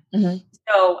 p.m. Mm-hmm.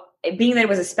 So being that it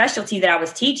was a specialty that I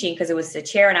was teaching, because it was a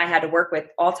chair and I had to work with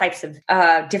all types of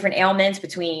different ailments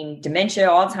between dementia,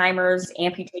 Alzheimer's,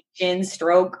 amputations,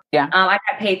 stroke. Yeah. I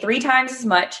got paid 3 times as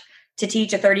much to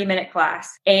teach a 30-minute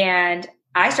class. And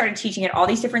I started teaching at all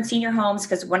these different senior homes,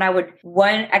 because one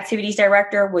activities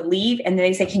director would leave and then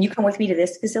they say, can you come with me to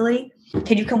this facility?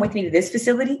 Can you come with me to this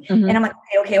facility? Mm-hmm. And I'm like,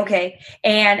 okay.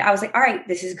 And I was like, all right,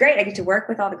 this is great. I get to work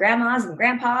with all the grandmas and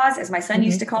grandpas, as my son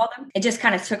used to call them. It just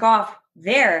kind of took off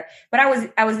there, but I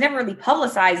was never really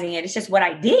publicizing it. It's just what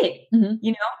I did,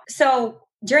 you know? So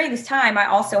during this time, I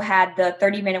also had the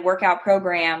 30-minute workout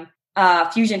program,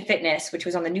 Fusion Fitness, which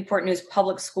was on the Newport News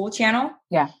Public School channel.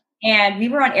 Yeah. And we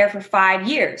were on air for 5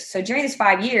 years. So during this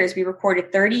 5 years, we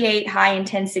recorded 38 high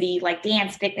intensity, like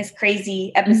dance, fitness,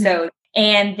 crazy episodes. Mm-hmm.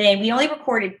 And then we only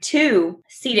recorded 2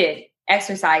 seated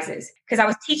exercises because I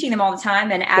was teaching them all the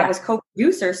time and I was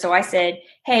co-producer. So I said,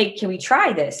 hey, can we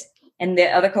try this? And the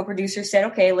other co-producer said,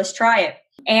 okay, let's try it.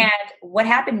 And what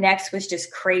happened next was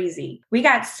just crazy. We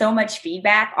got so much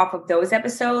feedback off of those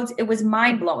episodes. It was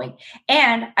mind-blowing.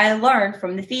 And I learned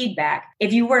from the feedback.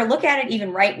 If you were to look at it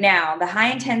even right now, the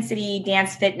high-intensity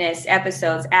dance fitness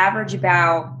episodes average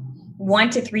about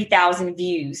 1,000 to 3,000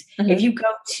 views. Mm-hmm. If you go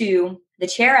to the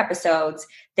chair episodes,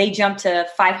 they jump to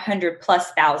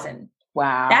 500,000+.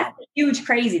 Wow. That's huge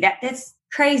crazy. That's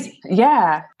crazy.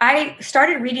 Yeah. I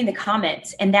started reading the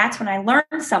comments, and that's when I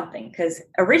learned something. Because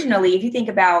originally, if you think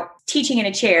about teaching in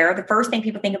a chair, the first thing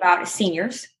people think about is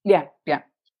seniors. Yeah. Yeah.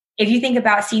 If you think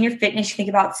about senior fitness, you think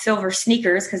about silver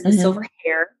sneakers because the silver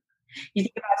hair. You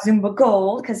think about Zumba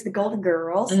Gold because the Golden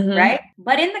Girls, right?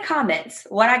 But in the comments,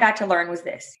 what I got to learn was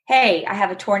this. Hey, I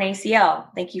have a torn ACL.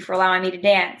 Thank you for allowing me to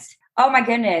dance. Oh my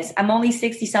goodness, I'm only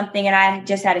 60 something and I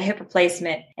just had a hip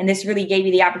replacement and this really gave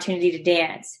me the opportunity to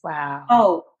dance. Wow.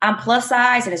 Oh, I'm plus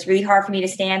size and it's really hard for me to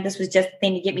stand. This was just the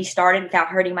thing to get me started without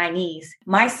hurting my knees.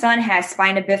 My son has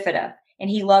spina bifida and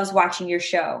he loves watching your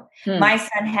show. My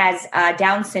son has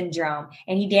Down syndrome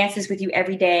and he dances with you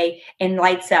every day and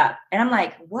lights up. And I'm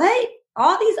like, what?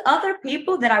 All these other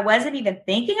people that I wasn't even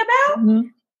thinking about? Mm-hmm.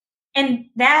 And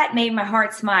that made my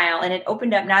heart smile. And it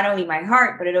opened up not only my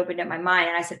heart, but it opened up my mind.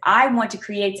 And I said, I want to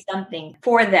create something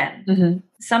for them,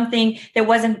 something that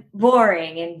wasn't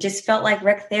boring and just felt like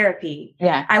rec therapy.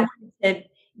 Yeah. I wanted to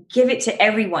give it to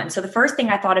everyone. So the first thing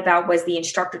I thought about was the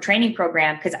instructor training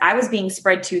program because I was being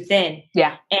spread too thin.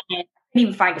 Yeah. And I couldn't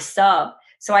even find a sub.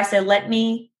 So I said, let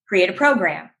me create a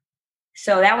program.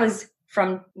 So that was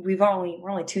we're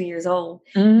only 2 years old,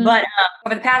 but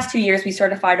over the past 2 years, we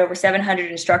certified over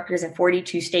 700 instructors in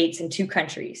 42 states and 2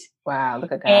 countries. Wow.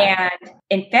 Look at that. And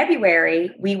in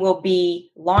February, we will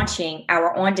be launching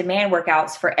our on-demand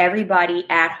workouts for everybody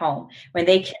at home when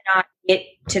they cannot get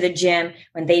to the gym,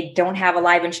 when they don't have a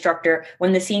live instructor,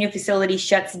 when the senior facility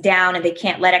shuts down and they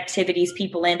can't let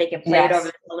people in, they can play it over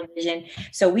the television.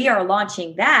 So we are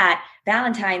launching that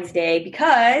Valentine's Day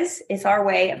because it's our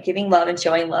way of giving love and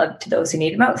showing love to those who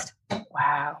need it most.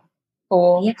 Wow.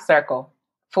 Full circle.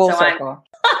 Full circle.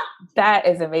 That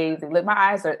is amazing. Look, my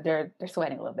eyes they're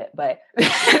sweating a little bit, but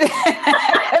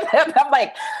I'm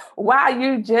like, wow,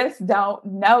 you just don't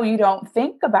know. You don't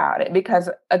think about it because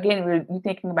again, you're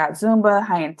thinking about Zumba,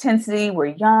 high intensity, we're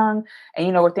young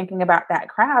and, we're thinking about that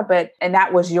crowd, and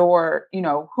that was your,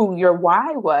 who your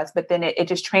why was, but then it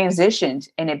just transitioned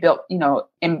and it built,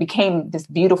 and became this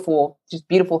beautiful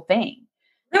thing.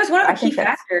 That was one of the key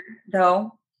factors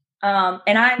though.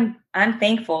 And I'm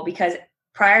thankful because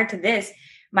prior to this,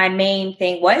 my main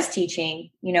thing was teaching,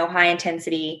 high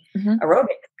intensity aerobics.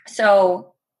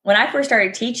 So when I first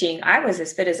started teaching, I was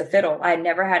as fit as a fiddle. I had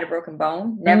never had a broken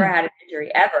bone, never had an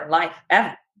injury ever,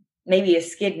 ever. Maybe a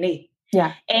skid knee.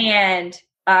 Yeah. And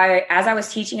as I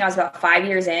was teaching, I was about 5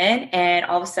 years in, and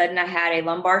all of a sudden I had a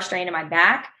lumbar strain in my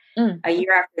back. A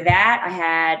year after that, I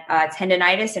had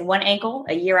tendonitis in one ankle.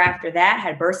 A year after that, I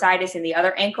had bursitis in the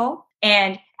other ankle,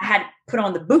 and I had to put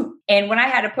on the boot. And when I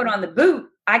had to put on the boot,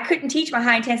 I couldn't teach my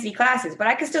high intensity classes, but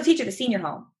I could still teach at the senior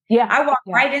home. Yeah. I walked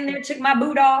right in there, took my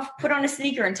boot off, put on a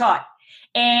sneaker and taught.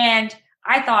 And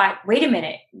I thought, wait a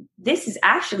minute, this is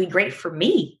actually great for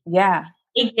me. Yeah.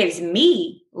 It gives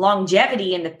me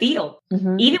longevity in the field.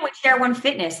 Even with Chair One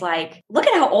Fitness, like, look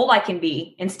at how old I can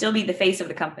be and still be the face of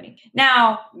the company.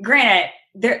 Now, granted,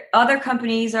 other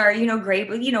companies are, great,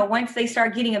 but once they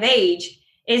start getting of age,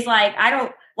 it's like, I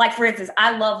don't, like, for instance,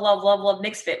 I love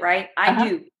Mixed Fit, right? I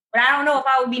do. But I don't know if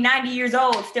I would be 90 years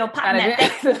old still popping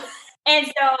that thing. And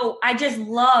so I just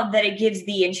love that it gives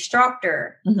the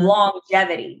instructor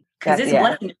longevity, because it's a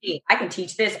blessing to me. I can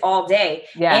teach this all day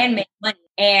and make money.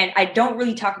 And I don't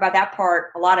really talk about that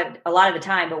part a lot of the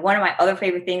time. But one of my other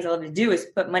favorite things I love to do is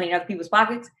put money in other people's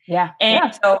pockets. Yeah.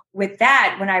 And so with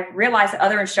that, when I realized that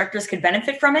other instructors could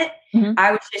benefit from it,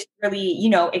 I was just really,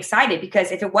 excited,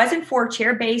 because if it wasn't for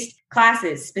chair-based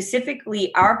classes,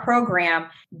 specifically our program,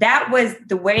 that was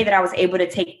the way that I was able to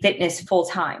take fitness full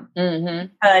time,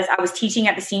 because I was teaching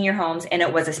at the senior homes and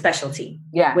it was a specialty.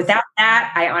 Yeah. Without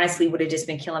that, I honestly would have just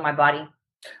been killing my body.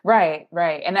 Right.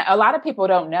 And a lot of people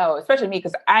don't know, especially me,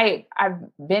 because I've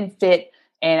been fit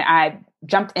and I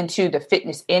jumped into the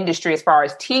fitness industry as far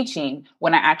as teaching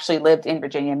when I actually lived in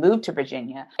Virginia, moved to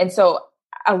Virginia. And so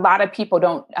a lot of people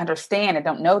don't understand and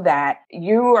don't know that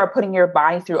you are putting your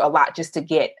body through a lot just to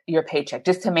get your paycheck,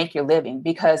 just to make your living.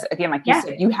 Because again, like you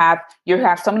said, you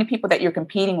have so many people that you're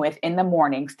competing with in the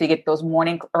mornings to get those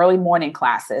early morning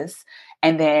classes.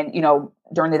 And then,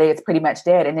 during the day, it's pretty much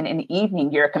dead. And then in the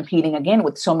evening, you're competing again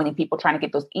with so many people trying to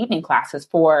get those evening classes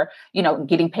for,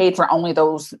 getting paid for only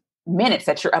those minutes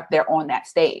that you're up there on that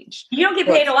stage. You don't get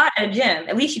paid a lot at a gym.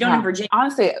 At least you don't in Virginia.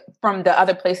 Honestly, from the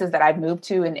other places that I've moved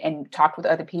to and talked with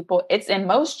other people, it's in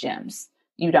most gyms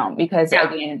you don't, because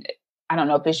again, I don't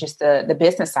know if it's just the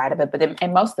business side of it, but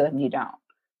in most of them you don't.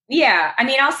 Yeah. I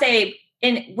mean, I'll say,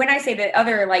 when I say that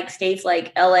other states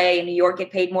like LA and New York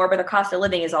get paid more, but the cost of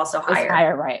living is also higher. It's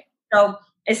higher, right. So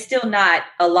it's still not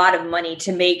a lot of money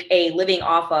to make a living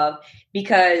off of,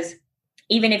 because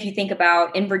even if you think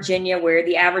about in Virginia, where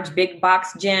the average big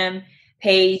box gym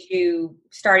pays you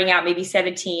starting out maybe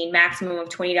 $17, maximum of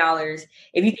 $20.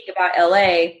 If you think about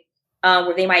LA,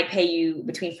 where they might pay you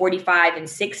between $45 and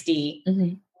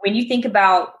 $60, when you think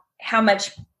about how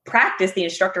much practice the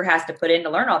instructor has to put in to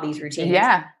learn all these routines,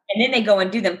 and then they go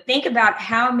and do them. Think about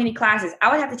how many classes. I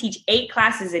would have to teach 8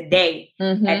 classes a day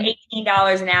at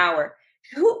 $18 an hour.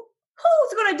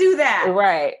 Who's going to do that?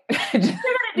 Right. They're going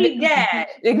to be dead.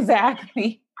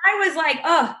 Exactly. I was like,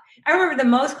 I remember the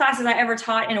most classes I ever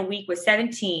taught in a week was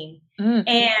 17.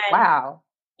 And wow.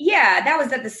 Yeah, that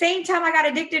was at the same time I got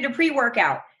addicted to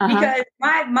pre-workout, because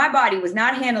my body was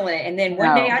not handling it. And then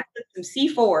one day I took some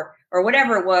C4 or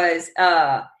whatever it was.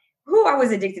 I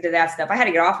was addicted to that stuff. I had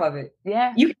to get off of it.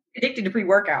 Yeah. You can get addicted to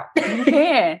pre-workout.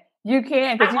 You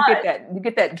can, because you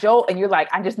get that jolt and you're like,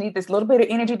 I just need this little bit of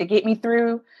energy to get me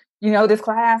through, this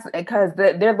class, because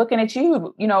they're looking at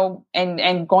you,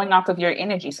 and going off of your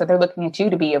energy. So they're looking at you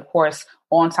to be, of course,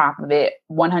 on top of it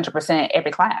 100%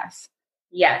 every class.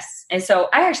 Yes. And so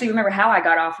I actually remember how I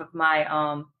got off of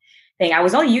my thing. I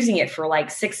was only using it for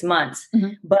 6 months,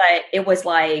 but it was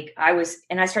I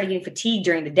started getting fatigued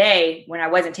during the day when I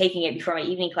wasn't taking it before my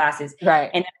evening classes. Right.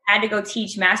 And I had to go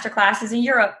teach master classes in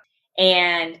Europe,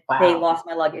 and they lost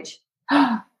my luggage.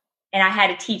 And I had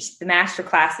to teach the master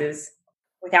classes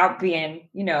without being,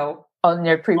 on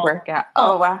your pre-workout.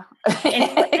 Oh, wow.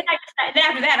 And then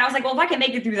after that, I was like, well, if I can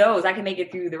make it through those, I can make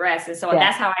it through the rest. And so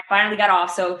that's how I finally got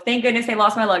off. So thank goodness they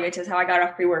lost my luggage. That's how I got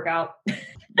off pre-workout.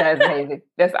 That's amazing.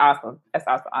 That's awesome. That's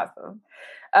awesome.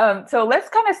 So let's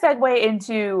kind of segue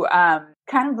into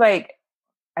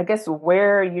I guess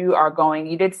where you are going.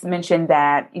 You did mention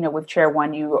that, with Chair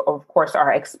One, you of course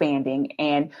are expanding.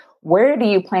 And where do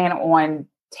you plan on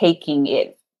taking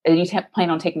it? Do you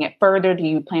plan on taking it further? Do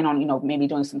you plan on, maybe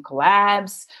doing some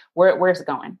collabs? Where's it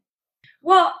going?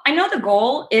 Well, I know the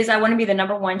goal is I want to be the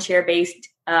 #1 chair-based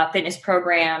fitness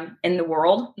program in the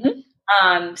world.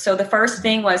 So the first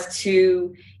thing was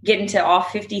to get into all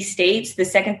 50 states. The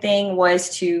second thing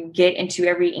was to get into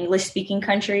every English-speaking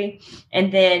country.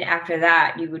 And then after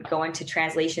that, you would go into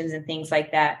translations and things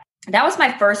like that. that was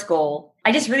my first goal.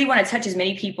 I just really want to touch as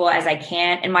many people as I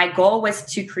can. And my goal was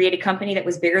to create a company that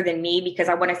was bigger than me because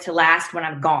I want it to last when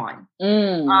I'm gone.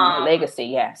 Legacy.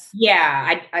 Yes.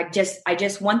 Yeah. I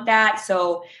just want that.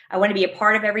 So I want to be a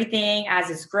part of everything as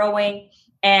it's growing.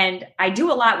 And I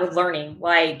do a lot with learning.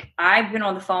 Like I've been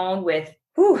on the phone with,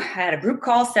 I had a group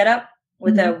call set up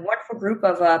with a wonderful group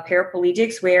of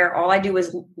paraplegics where all I do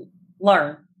is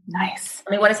learn. Nice.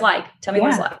 Tell me what it's like. Tell me what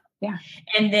it's like. Yeah.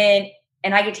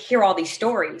 And I get to hear all these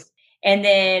stories. And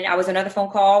then I was on another phone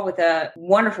call with a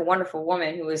wonderful, wonderful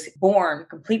woman who was born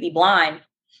completely blind.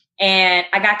 And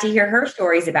I got to hear her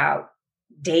stories about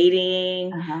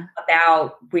dating,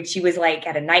 about when she was like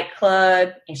at a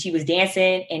nightclub and she was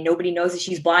dancing and nobody knows that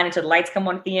she's blind until the lights come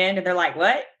on at the end. And they're like,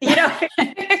 what? You know?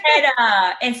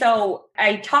 And so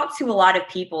I talked to a lot of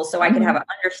people so I could have an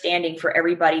understanding for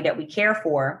everybody that we care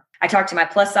for. I talked to my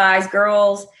plus size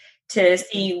girls to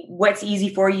see what's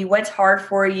easy for you, what's hard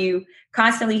for you,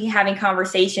 constantly having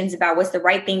conversations about what's the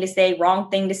right thing to say,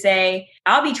 wrong thing to say.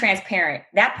 I'll be transparent.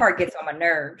 That part gets on my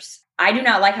nerves. I do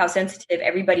not like how sensitive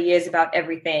everybody is about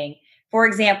everything. For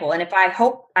example, and if I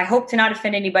hope to not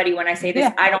offend anybody when I say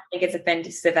this, I don't think it's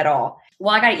offensive at all.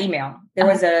 Well, I got an email. There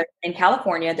was in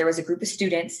California, there was a group of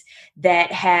students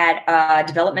that had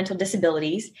developmental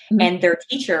disabilities and their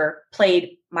teacher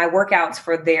played my workouts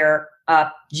for their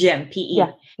gym,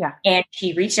 PE. And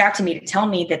she reached out to me to tell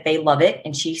me that they love it.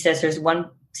 And she says there's one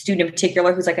student in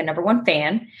particular who's like a number one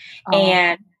fan.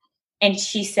 And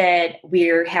she said, we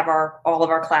have all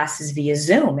of our classes via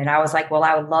Zoom. And I was like, well,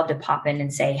 I would love to pop in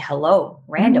and say hello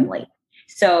randomly.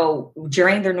 So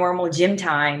during their normal gym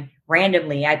time,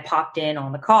 randomly, I popped in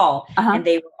on the call and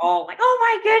they were all like, oh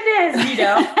my goodness, you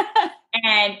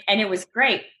know, and it was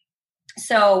great.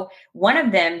 So one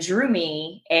of them drew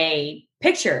me a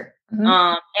picture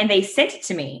and they sent it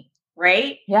to me.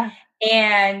 Right. Yeah.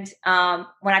 And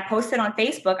when I posted on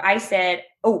Facebook, I said,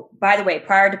 oh, by the way,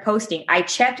 prior to posting, I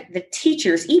checked the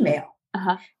teacher's email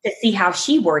to see how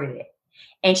she worded it.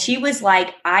 And she was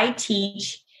like, I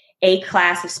teach a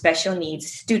class of special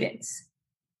needs students.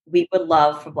 We would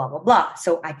love for blah, blah, blah.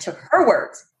 So I took her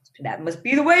words. That must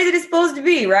be the way that it's supposed to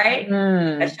be, right?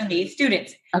 Special needs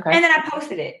students. Okay. And then I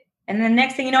posted it. And the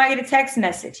next thing you know, I get a text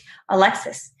message.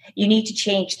 Alexis, you need to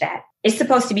change that. It's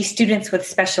supposed to be students with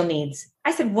special needs.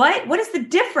 I said, what? What is the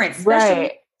difference?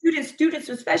 Right. Students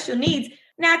with special needs.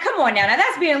 Now, come on now. Now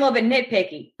that's being a little bit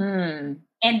nitpicky.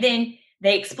 And then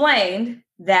they explained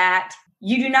that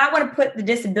you do not want to put the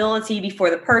disability before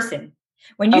the person.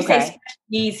 When you say special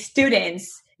needs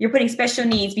students, you're putting special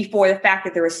needs before the fact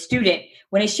that they're a student,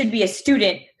 when it should be a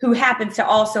student who happens to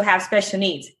also have special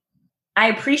needs. I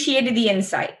appreciated the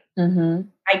insight.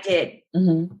 I did.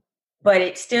 But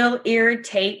it still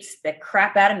irritates the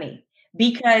crap out of me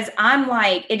because I'm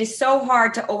like, it is so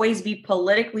hard to always be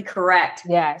politically correct.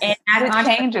 Yes. And it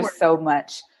changes so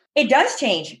much. It does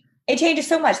change. It changes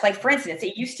so much. Like, for instance,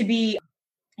 it used to be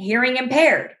hearing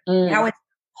impaired. Now it's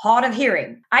hard of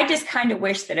hearing. I just kind of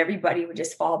wish that everybody would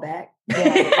just fall back.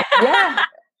 Yeah.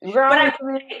 But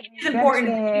it's important.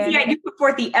 See, I do put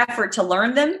forth the effort to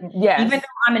learn them. Yes. Even though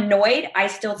I'm annoyed, I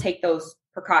still take those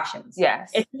precautions.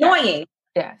 Yes. It's annoying.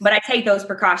 Yes. But I take those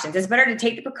precautions. It's better to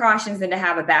take the precautions than to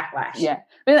have a backlash. Yeah.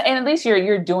 And at least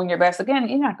you're doing your best. Again,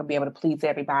 you're not going to be able to please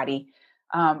everybody.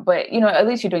 But, you know, at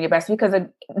least you're doing your best because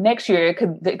next year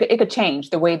it could change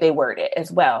the way they word it as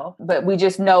well. But we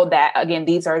just know that, again,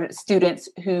 these are students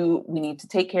who we need to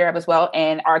take care of as well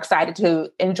and are excited to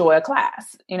enjoy a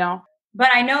class, you know. But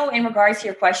I know in regards to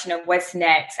your question of what's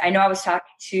next, I know I was talking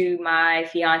to my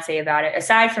fiance about it.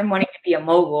 Aside from wanting to be a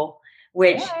mogul,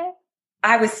 which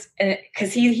I was,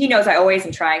 because he knows I always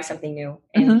am trying something new.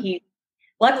 And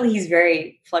luckily he's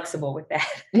very flexible with that.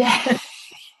 Yeah.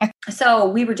 So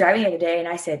we were driving the other day and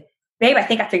I said, babe, I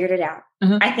think I figured it out.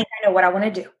 I think I know what I want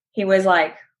to do. He was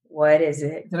like, what is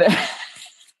it?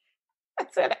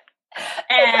 That's it.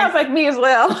 It sounds like me as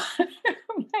well.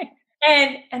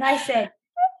 and I said,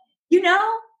 you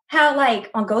know how like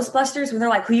on Ghostbusters, when they're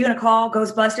like, who are you going to call?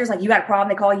 Ghostbusters, like you got a problem,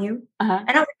 they call you. And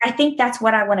I was like, I think that's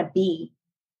what I want to be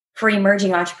for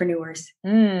emerging entrepreneurs.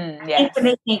 Yes.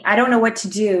 I don't know what to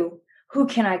do. Who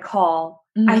can I call?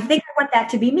 I think I want that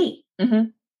to be me.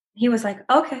 He was like,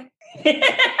 okay.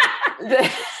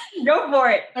 Go for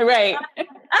it. Right.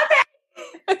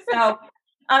 Okay. So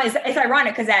it's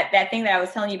ironic because that thing that I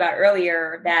was telling you about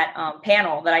earlier, that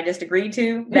panel that I just agreed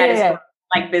to, that is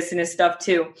like business stuff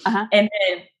too. And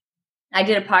then I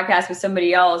did a podcast with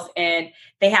somebody else and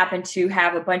they happened to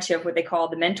have a bunch of what they call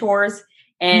the mentors.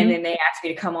 And then they asked me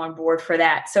to come on board for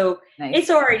that. So it's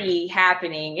already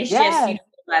happening. It's just, you know,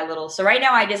 by little. So right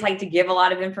now I just like to give a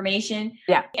lot of information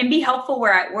and be helpful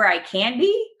where I can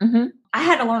be. Mm-hmm. I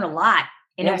had to learn a lot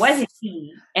and it wasn't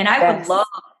easy. And I would love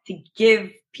to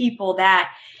give people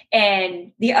that.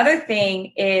 And the other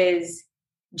thing is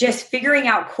just figuring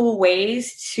out cool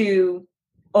ways to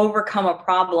overcome a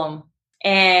problem.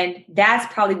 And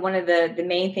that's probably one of the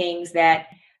main things that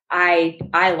I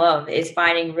love is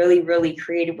finding really, really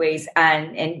creative ways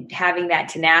and having that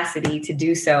tenacity to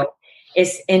do so.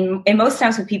 It's and most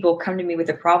times when people come to me with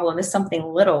a problem, it's something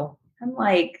little. I'm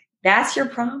like, that's your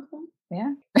problem?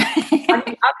 Yeah. I'll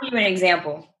give you an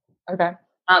example. Okay.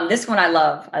 This one I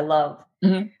love.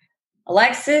 Mm-hmm.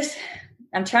 Alexis,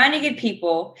 I'm trying to get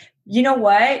people, you know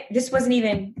what? This is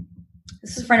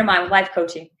a friend of mine with life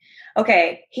coaching.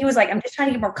 Okay. He was like, I'm just trying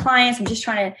to get more clients. I'm just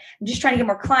trying to get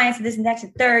more clients and this and that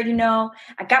and third,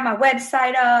 I got my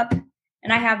website up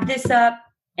and I have this up.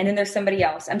 And then there's somebody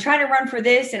else. I'm trying to run for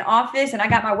this in office and I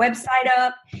got my website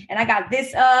up and I got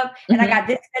this up and I got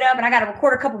this set up and I got to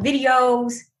record a couple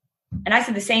videos. And I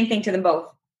said the same thing to them both.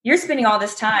 You're spending all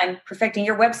this time perfecting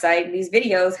your website and these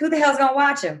videos. Who the hell's going to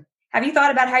watch them? Have you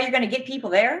thought about how you're going to get people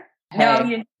there? Hey. No, you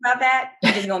didn't think about that.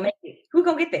 You're just going to make it. Who's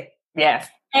going to get there? Yes.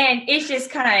 And it's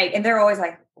just kind of, and they're always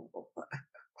like,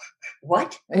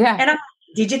 what? Yeah. And I'm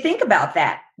like, did you think about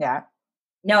that? Yeah.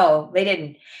 No, they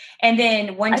didn't. And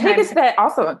then one time, I think it's that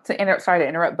also sorry to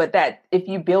interrupt, but that if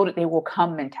you build it, they will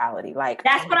come mentality. Like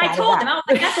that's what I told them. I was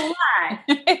like, that's a lie.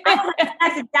 I was like,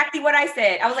 that's exactly what I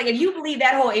said. I was like, if you believe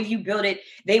that whole, if you build it,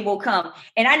 they will come.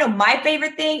 And I know my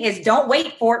favorite thing is don't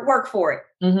wait for it, work for it.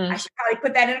 Mm-hmm. I should probably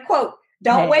put that in a quote.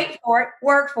 Don't wait for it,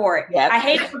 work for it. Yep. I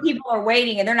hate when people are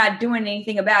waiting and they're not doing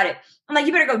anything about it. I'm like,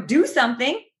 you better go do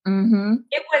something. Mm-hmm.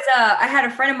 It was, I had a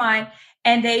friend of mine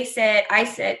and I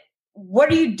said,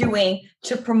 what are you doing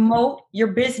to promote your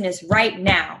business right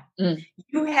now? Mm.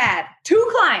 You have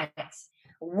 2 clients.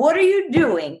 What are you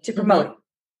doing to promote it?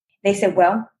 They said,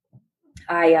 well,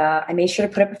 I made sure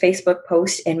to put up a Facebook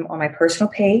post on my personal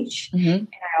page. And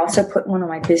I also put one on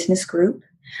my business group.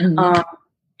 And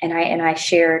I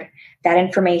shared that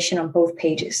information on both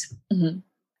pages.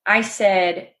 I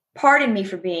said, pardon me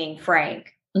for being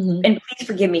frank and please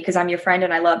forgive me because I'm your friend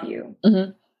and I love you.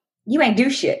 You ain't do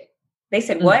shit. They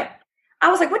said, what? I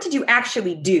was like, what did you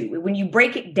actually do? When you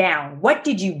break it down, what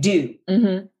did you do?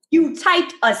 You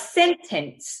typed a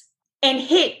sentence and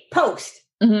hit post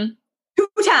 2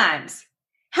 times.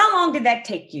 How long did that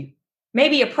take you?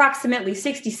 Maybe approximately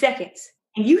 60 seconds.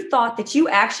 And you thought that you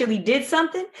actually did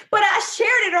something, but I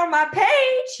shared it on my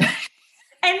page.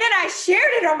 And then I shared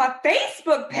it on my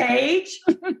Facebook page.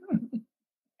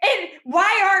 And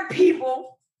why aren't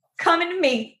people coming to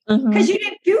me? Because you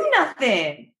didn't do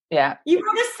nothing. Yeah. You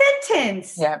wrote a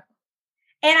sentence. Yeah.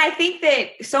 And I think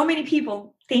that so many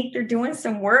people think they're doing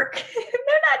some work.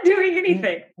 They're not doing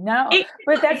anything. No,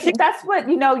 but that's what,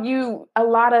 a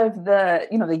lot of the,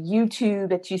 the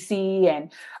YouTube that you see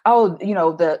and, a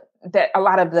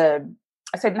lot of the,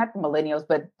 I said not the millennials,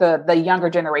 but the younger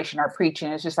generation are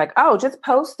preaching. It's just like, oh, just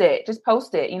post it,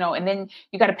 and then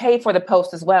you got to pay for the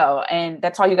post as well. And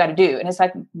that's all you got to do. And it's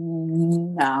like,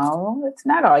 no, it's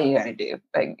not all you got to do.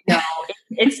 Like, no,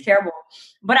 it's terrible.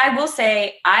 But I will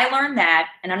say I learned that,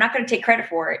 and I'm not going to take credit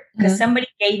for it because somebody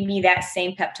gave me that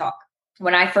same pep talk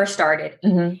when I first started.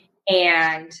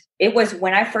 And it was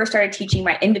when I first started teaching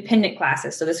my independent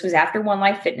classes. So this was after One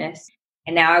Life Fitness.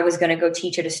 And now I was going to go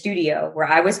teach at a studio where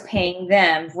I was paying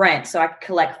them rent so I could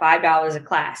collect $5 a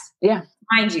class. Yeah.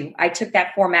 Mind you, I took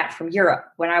that format from Europe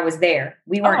when I was there.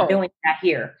 We weren't doing that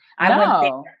here. I went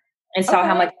there and saw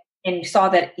how much and saw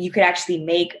that you could actually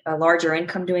make a larger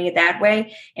income doing it that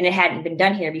way. And it hadn't been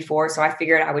done here before. So I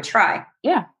figured I would try.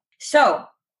 Yeah. So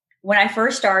when I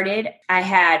first started,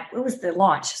 it was the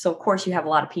launch. So of course you have a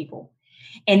lot of people.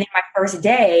 And then my first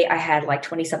day, I had like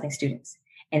 20 something students.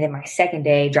 And then my second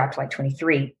day dropped to like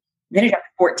 23. Then it dropped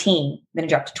to 14. Then it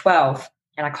dropped to 12.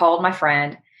 And I called my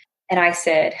friend and I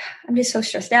said, I'm just so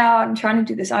stressed out. I'm trying to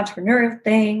do this entrepreneurial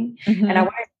thing. And I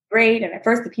wanted to be great. And at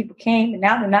first the people came and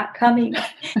now they're not coming.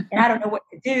 And I don't know what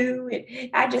to do.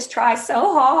 And I just try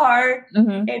so hard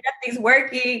and nothing's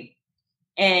working.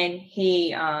 And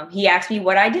he asked me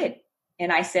what I did.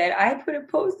 And I said, I put a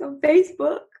post on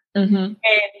Facebook. And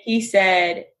he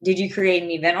said, did you create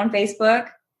an event on Facebook?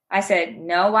 I said,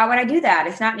 no, why would I do that?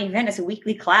 It's not an event. It's a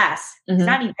weekly class. It's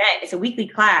not an event. It's a weekly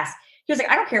class. He was like,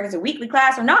 I don't care if it's a weekly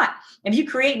class or not. If you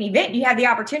create an event, you have the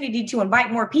opportunity to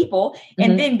invite more people.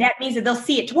 And then that means that they'll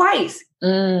see it twice.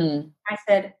 I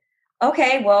said,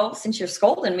 okay, well, since you're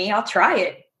scolding me, I'll try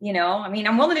it.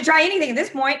 I'm willing to try anything at this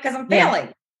point because I'm failing.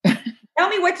 Tell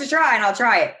me what to try and I'll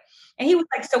try it. And he was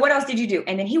like, so what else did you do?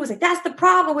 And then he was like, that's the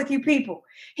problem with you people.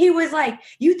 He was like,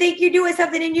 you think you're doing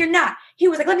something and you're not. He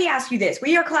was like, let me ask you this. What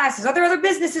are your classes? Are there other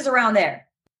businesses around there?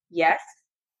 Yes.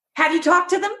 Have you talked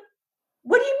to them?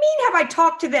 What do you mean have I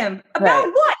talked to them? About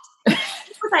what?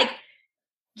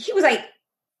 He was like,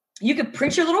 you could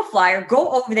print your little flyer,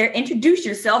 go over there, introduce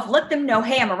yourself, let them know,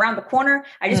 hey, I'm around the corner.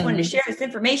 I just wanted to share this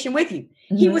information with you.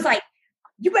 He was like,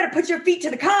 you better put your feet to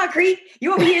the concrete.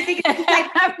 You over here thinking like,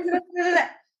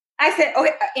 I said, okay.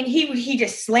 And he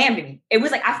just slammed me. It was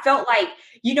like, I felt like,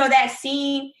 you know, that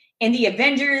scene in the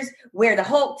Avengers where the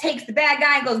Hulk takes the bad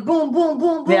guy and goes boom, boom,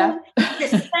 boom, boom. Yeah. He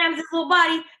just slams his little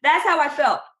body. That's how I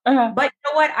felt. Uh-huh. But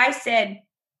you know what? I said,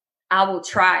 I will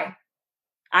try.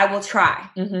 I will try.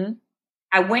 Mm-hmm.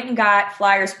 I went and got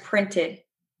flyers printed,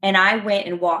 and I went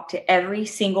and walked to every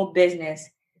single business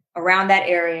around that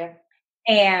area.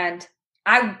 And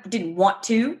I didn't want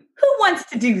to. Who wants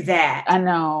to do that? I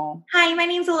know. Hi, my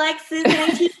name's Alexis, and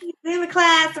I'm teaching Zoom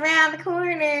class around the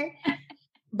corner.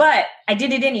 But I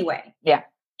did it anyway. Yeah.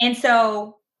 And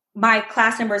so my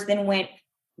class numbers then went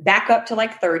back up to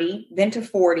like 30, then to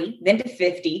 40, then to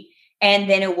 50, and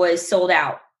then it was sold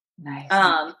out. Nice.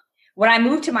 When I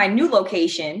moved to my new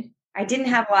location, I didn't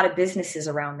have a lot of businesses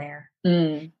around there.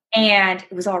 And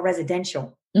it was all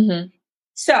residential. Mm-hmm.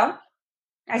 So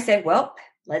I said, well,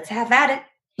 let's have at it.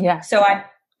 Yeah. So I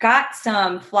got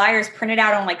some flyers printed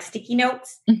out on like sticky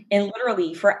notes. And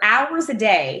literally for hours a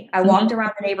day, I walked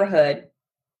around the neighborhood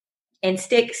and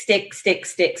stick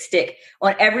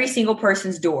on every single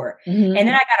person's door. And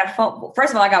then I got a phone.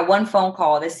 First of all, I got one phone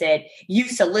call that said, you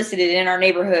solicited in our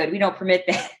neighborhood. We don't permit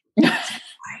that.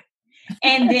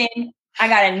 And then I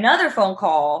got another phone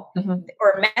call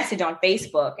or a message on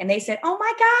Facebook, and they said, oh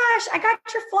my gosh, I got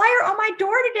your flyer on my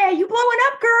door today. You blowing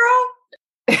up, girl.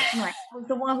 I'm like, I was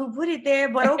the one who put it there,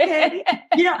 but okay.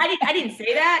 You know, I didn't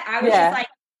say that. I was just like,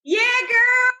 yeah,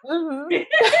 girl.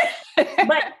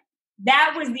 But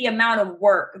that was the amount of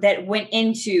work that went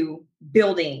into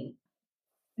building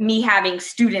me having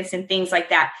students and things like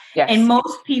that. Yes. And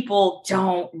most people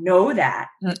don't know that.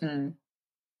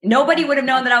 Nobody would have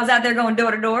known that I was out there going door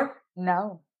to door.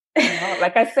 No.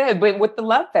 Like I said, but with the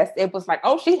Love Fest, it was like,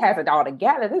 oh, she has it all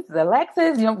together. This is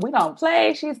Alexis. You know, we don't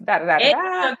play. She's da-da-da-da.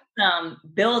 It took some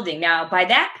building. Now, by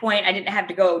that point, I didn't have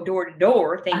to go door to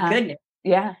door. Thank goodness.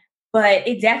 Yeah. But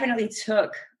it definitely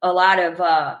took a lot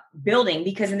of building,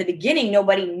 because in the beginning,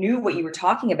 nobody knew what you were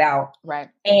talking about. Right.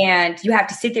 And you have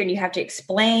to sit there and you have to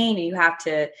explain, and you have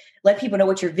to let people know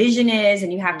what your vision is,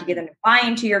 and you have to get them to buy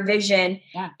into your vision.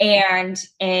 Yeah.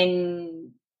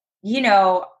 And, you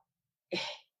know,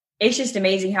 it's just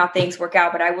amazing how things work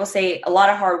out. But I will say a lot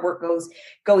of hard work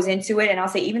goes into it. And I'll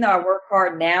say, even though I work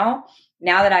hard now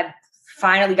that I've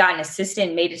finally got an assistant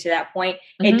and made it to that point,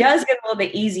 it does get a little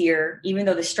bit easier, even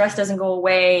though the stress doesn't go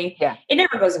away. Yeah. It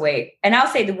never goes away. And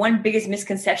I'll say the one biggest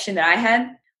misconception that I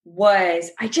had was,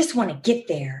 I just want to get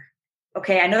there.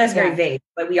 Okay. I know that's very vague,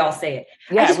 but we all say it.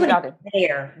 Yeah, I just want to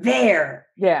get there.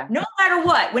 Yeah. No matter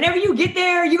what, whenever you get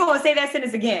there, you're going to say that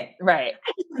sentence again. Right.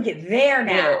 I just want to get there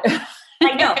now. Yeah.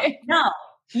 Like, no.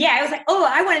 Yeah, I was like, oh,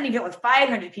 I want an event with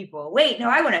 500 people. Wait, no,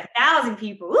 I want 1,000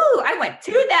 people. Ooh, I want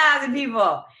 2,000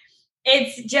 people.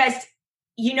 It's just,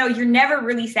 you know, you're never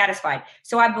really satisfied.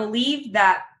 So I believe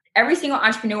that every single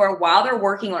entrepreneur, while they're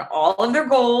working on all of their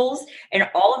goals and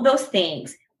all of those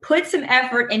things, put some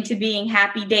effort into being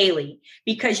happy daily,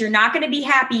 because you're not going to be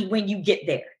happy when you get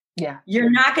there. Yeah. You're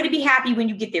not going to be happy when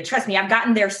you get there. Trust me, I've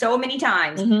gotten there so many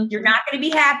times. You're not going to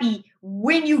be happy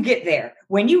when you get there.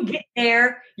 When you get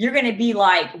there, you're going to be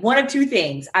like one of two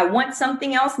things. I want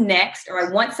something else next, or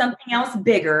I want something else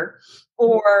bigger,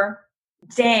 or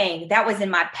dang, that was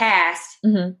in my past.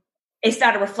 It's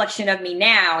not a reflection of me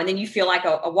now. And then you feel like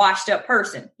a washed up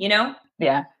person, you know?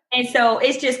 Yeah. And so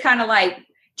it's just kind of like,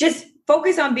 just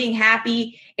focus on being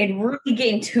happy and really get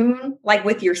in tune, like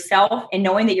with yourself, and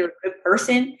knowing that you're a good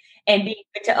person and being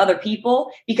good to other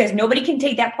people, because nobody can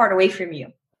take that part away from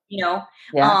you, you know?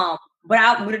 Yeah. But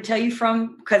I'm going to tell you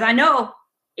because I know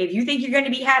if you think you're going to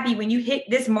be happy when you hit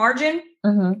this margin,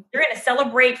 you're going to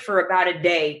celebrate for about a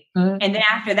day. And then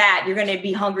after that, you're going to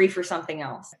be hungry for something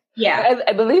else. Yeah.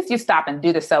 At least you stop and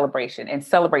do the celebration and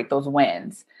celebrate those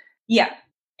wins. Yeah.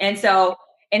 And so,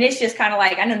 and it's just kind of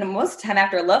like, I know most of the time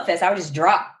after a Love Fest, I would just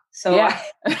drop. So yeah.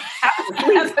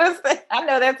 I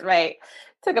know that's right.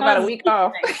 Took about a week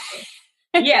off.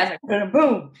 Yeah. It's like,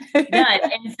 boom, done.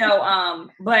 And so,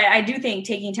 but I do think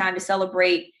taking time to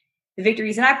celebrate the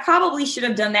victories, and I probably should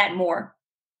have done that more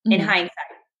in hindsight.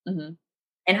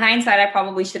 In hindsight, I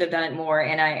probably should have done it more,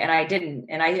 and I didn't,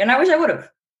 and I wish I would have.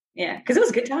 Yeah, because it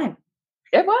was a good time.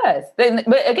 It was. But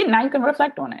again, now you can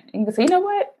reflect on it. You can say, you know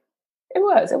what?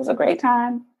 It was a great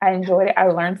time. I enjoyed it. I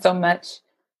learned so much.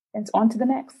 And it's on to the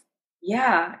next.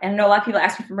 Yeah. And I know a lot of people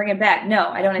ask me to bring it back. No,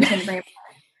 I don't intend to bring it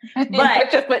back. But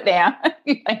put your foot down.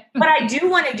 But I do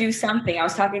want to do something. I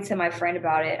was talking to my friend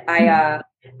about it.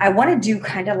 I want to do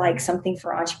kind of like something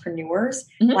for entrepreneurs,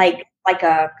 like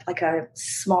a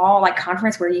small like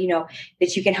conference where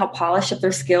that you can help polish up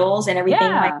their skills and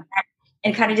everything like that,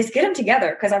 and kind of just get them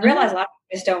together. Because I realize a lot of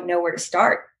people just don't know where to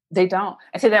start. They don't.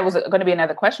 And so that was going to be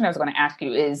another question I was going to ask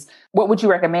you is, what would you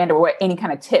recommend, or what any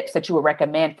kind of tips that you would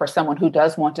recommend for someone who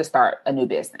does want to start a new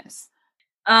business?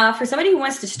 For somebody who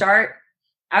wants to start,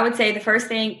 I would say the first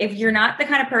thing, if you're not the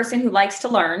kind of person who likes to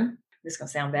learn, this is going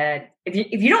to sound bad.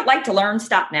 If you don't like to learn,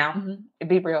 stop now.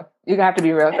 Be real. You have to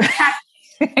be real.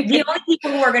 The only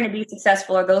people who are going to be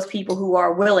successful are those people who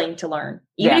are willing to learn.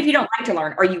 Even if you don't like to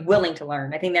learn, are you willing to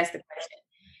learn? I think that's the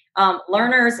question.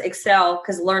 Learners excel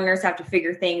because learners have to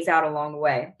figure things out along the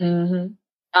way.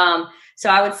 So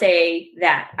I would say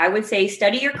that. I would say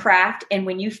study your craft. And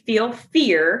when you feel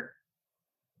fear,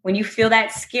 when you feel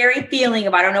that scary feeling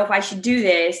of, I don't know if I should do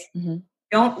this,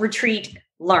 don't retreat,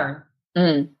 learn.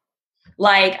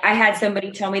 Like I had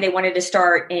somebody tell me they wanted to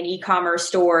start an e-commerce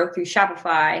store through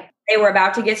Shopify. They were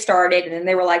about to get started. And then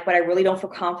they were like, but I really don't feel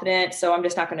confident. So I'm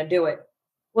just not going to do it.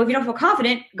 Well, if you don't feel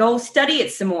confident, go study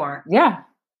it some more. Yeah.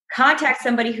 Contact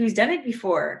somebody who's done it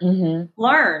before.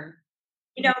 Learn.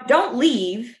 Don't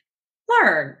leave.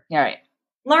 Learn. Right.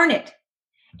 Learn it.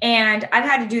 And I've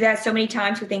had to do that so many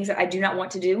times with things that I do not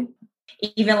want to do.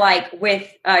 Even like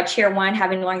with Chair One,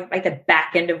 having like the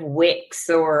back end of Wix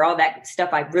or all that stuff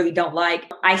I really don't like.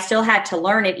 I still had to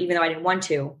learn it even though I didn't want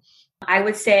to. I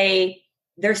would say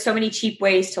there's so many cheap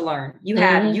ways to learn. You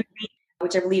have Udemy,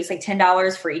 which I believe is like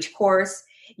 $10 for each course.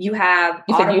 You have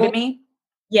Audible. Udemy?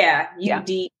 Yeah,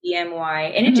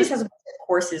 UDEMY. And it just has a bunch of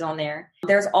courses on there.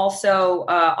 There's also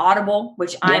Audible,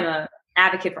 which I'm an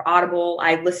advocate for Audible.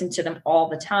 I listen to them all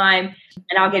the time.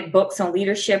 And I'll get books on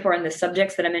leadership or in the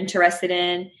subjects that I'm interested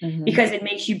in because it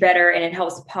makes you better and it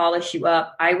helps polish you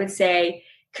up. I would say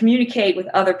communicate with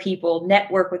other people,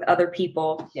 network with other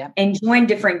people, and join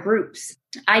different groups.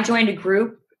 I joined a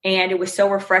group and it was so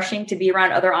refreshing to be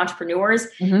around other entrepreneurs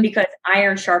because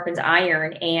iron sharpens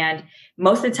iron. And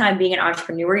most of the time being an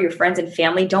entrepreneur, your friends and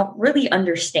family don't really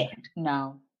understand.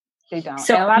 No, they don't.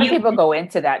 So and a lot of people go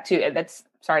into that too. That's,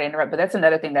 sorry to interrupt, but that's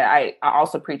another thing that I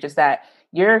also preach is that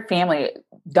your family,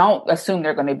 don't assume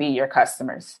they're going to be your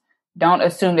customers. Don't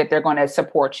assume that they're going to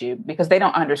support you because they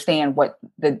don't understand what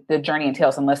the journey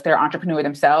entails unless they're an entrepreneur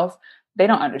themselves. They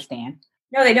don't understand.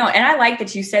 No, they don't. And I like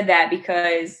that you said that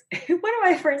because one of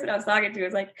my friends that I was talking to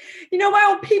was like, my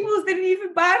own peoples didn't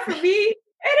even buy for me.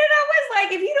 And then I was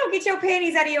like, if you don't get your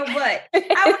panties out of your butt,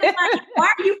 I was like, why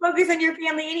are you focused on your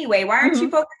family anyway? Why aren't you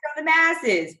focused on the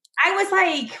masses? I was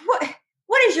like,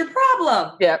 what is your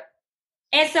problem? Yep.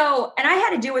 And I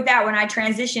had to deal with that when I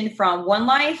transitioned from One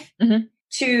Life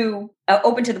to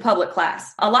open to the public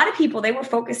class. A lot of people, they were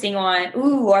focusing on,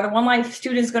 are the One Life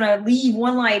students going to leave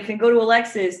One Life and go to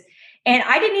Alexis? And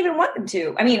I didn't even want them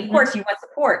to. I mean, of course you want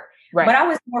support, but I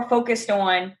was more focused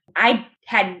on, I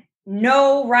had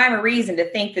no rhyme or reason to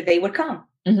think that they would come.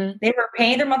 They were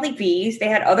paying their monthly fees. They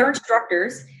had other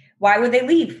instructors. Why would they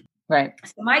leave? Right.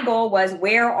 So my goal was,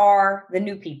 where are the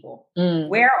new people?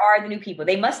 Where are the new people?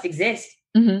 They must exist.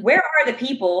 Where are the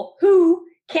people who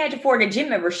can't afford a gym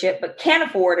membership, but can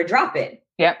afford a drop-in?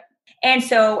 Yep. And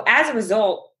so as a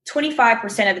result,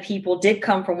 25% of the people did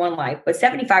come from One Life, but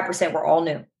 75% were all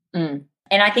new.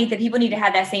 And I think that people need to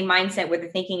have that same mindset where they're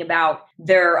thinking about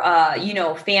their,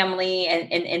 family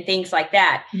and things like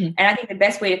that. And I think the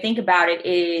best way to think about it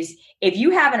is, if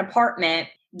you have an apartment,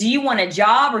 do you want a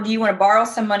job or do you want to borrow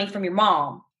some money from your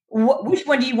mom? Which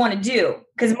one do you want to do?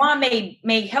 Because mom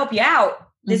may help you out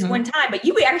this one time, but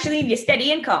you actually need a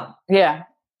steady income. Yeah.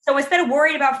 So instead of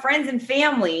worrying about friends and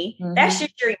family, that's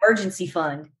just your emergency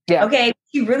fund. Yeah. Okay. What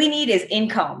you really need is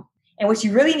income. And what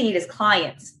you really need is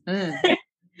clients.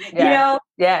 Yeah.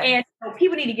 And so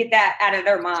people need to get that out of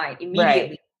their mind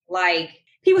immediately. Like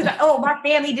people say, oh, my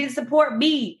family didn't support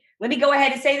me. Let me go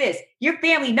ahead and say this. Your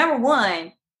family, number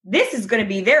one, this is going to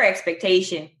be their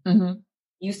expectation.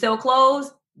 You sell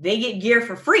clothes, they get gear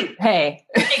for free. Hey.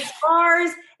 Fix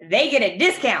cars, they get a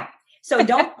discount. So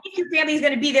don't think your family is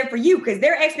going to be there for you because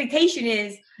their expectation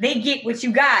is they get what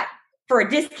you got for a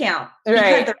discount.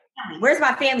 Right. Because where's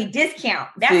my family discount?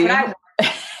 That's what I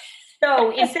want.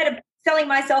 So instead of selling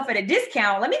myself at a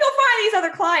discount, let me go find these other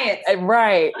clients.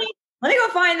 Right. Let me go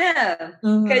find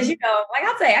them. Because, like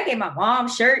I'll say, I gave my mom a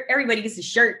shirt. Everybody gets a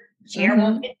shirt.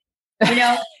 Chairwoman.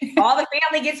 All the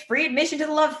family gets free admission to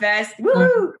the Love Fest.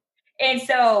 Woo! And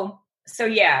so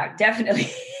yeah,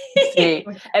 definitely. See,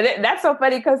 and that's so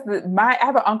funny because I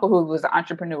have an uncle who was an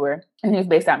entrepreneur and he was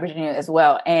based out in Virginia as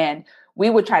well. And we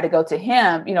would try to go to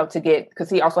him, to get, because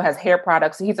he also has hair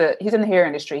products. He's in the hair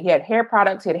industry. He had hair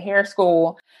products, he had a hair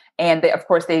school. And of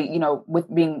course,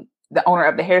 with being the owner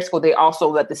of the hair school, they also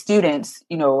let the students,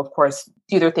 of course,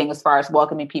 do their thing as far as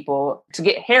welcoming people to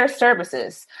get hair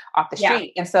services off the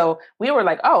street. And so we were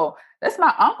like, oh, that's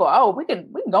my uncle. Oh, we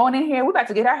can go in here. We're about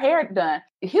to get our hair done.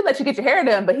 He'll let you get your hair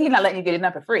done, but he's not letting you get it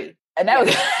done for free. And that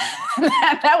was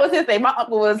that was his thing. My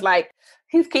uncle was like,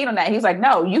 he's keen on that. He's like,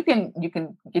 no, you can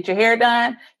get your hair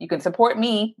done. You can support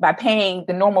me by paying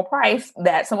the normal price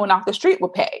that someone off the street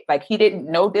would pay. Like he didn't,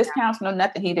 no discounts, no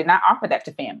nothing. He did not offer that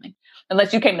to family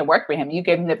unless you came to work for him. You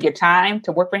gave him your time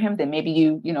to work for him. Then maybe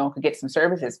you could get some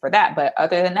services for that. But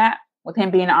other than that, with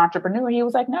him being an entrepreneur, he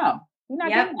was like, no, you're not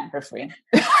getting that for free.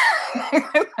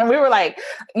 And we were like,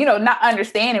 not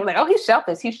understanding. We're like, oh, he's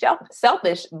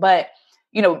selfish. But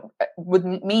with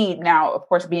me now, of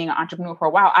course, being an entrepreneur for a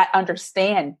while, I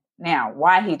understand now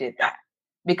why he did that.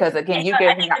 Because again, you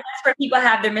gave me. That's where people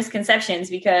have their misconceptions,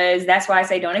 because that's why I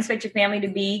say don't expect your family to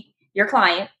be your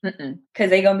client, because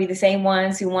they're going to be the same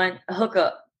ones who want a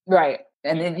hookup. Right.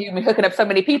 And then you've been hooking up so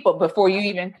many people before you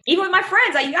even with my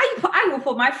friends, I will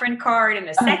put my friend card in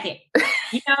a second,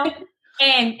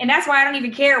 and that's why I don't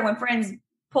even care when friends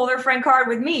pull their friend card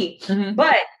with me. Mm-hmm.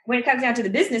 But when it comes down to the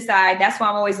business side, that's why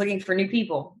I'm always looking for new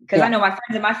people, because I know my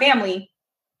friends and my family,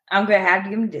 I'm going to have to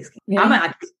give them a discount. Yeah. I'm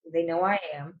not, they know I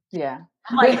am. Yeah.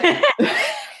 I'm like,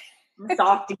 I'm a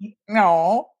softie.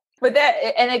 No. But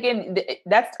and again,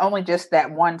 that's only just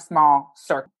that one small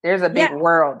circle. There's a big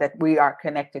world that we are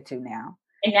connected to now.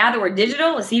 And now that we're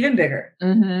digital, it's even bigger.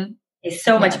 Mm-hmm. It's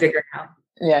so much bigger now.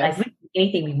 Yeah. Like we can do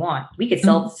anything we want. We could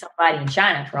sell to somebody in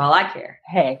China for all I care.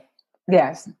 Hey.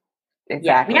 Yes. Exactly.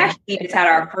 Yeah, we actually just had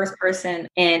our first person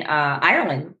in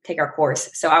Ireland take our course.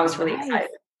 So I was really excited.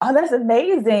 Oh, that's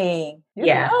amazing.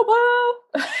 Yeah.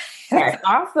 That's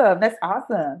awesome. That's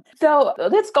awesome. So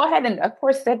let's go ahead and, of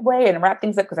course, segue and wrap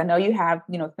things up, because I know you have,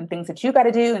 some things that you got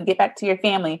to do and get back to your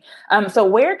family. So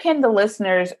where can the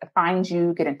listeners find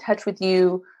you, get in touch with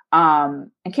you,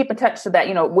 and keep in touch so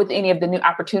that, with any of the new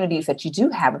opportunities that you do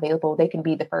have available, they can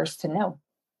be the first to know?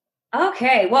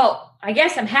 Okay. Well, I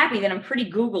guess I'm happy that I'm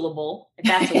pretty Googleable, if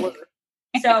that's a word.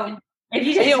 So if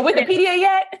you just Wikipedia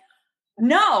yet?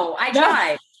 No, I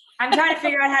tried. I'm trying to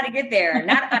figure out how to get there.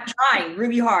 I'm trying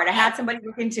really hard. I had somebody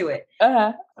look into it.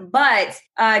 But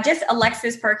just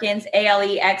Alexis Perkins,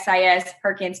 Alexis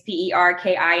Perkins, Perkins.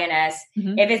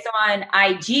 Mm-hmm. If it's on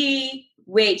IG,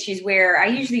 which is where I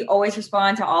usually always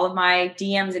respond to all of my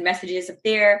DMs and messages up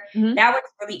there. Mm-hmm. That was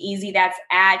really easy. That's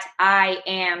at I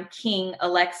am King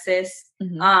Alexis.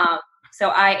 Mm-hmm. So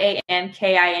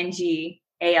IAMKING.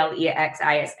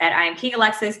 ALEXIS at I am King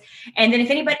Alexis. And then if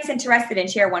anybody's interested in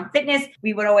Chair One Fitness,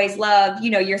 we would always love,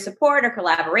 your support or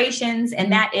collaborations.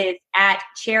 And that is at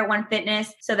Chair One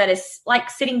Fitness. So that is like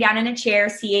sitting down in a chair,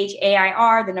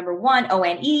 CHAIR, the number 1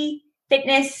 ONE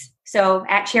Fitness. So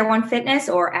at Chair One Fitness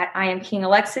or at I am King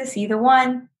Alexis, either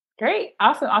one. Great.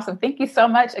 Awesome. Thank you so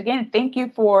much. Again, thank you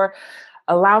for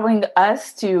allowing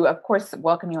us to, of course,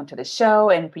 welcome you onto the show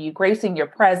and for you gracing your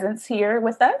presence here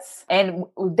with us. And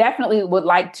we definitely would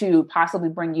like to possibly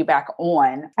bring you back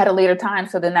on at a later time.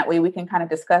 So then that way we can kind of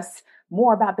discuss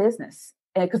more about business.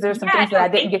 And because there's some things that I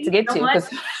didn't get to get to.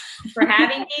 For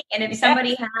having me. And if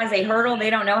somebody has a hurdle they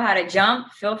don't know how to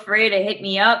jump, feel free to hit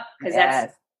me up, because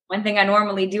that's one thing I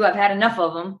normally do. I've had enough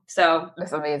of them. So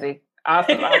that's amazing.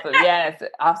 Awesome. Yes.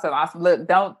 Awesome. Look,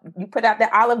 don't you put out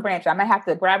that olive branch. I might have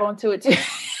to grab onto it too.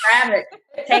 Grab it.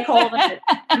 Take hold of it.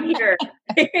 I'm here.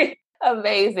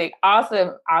 Amazing.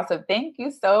 Awesome. Thank you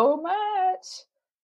so much.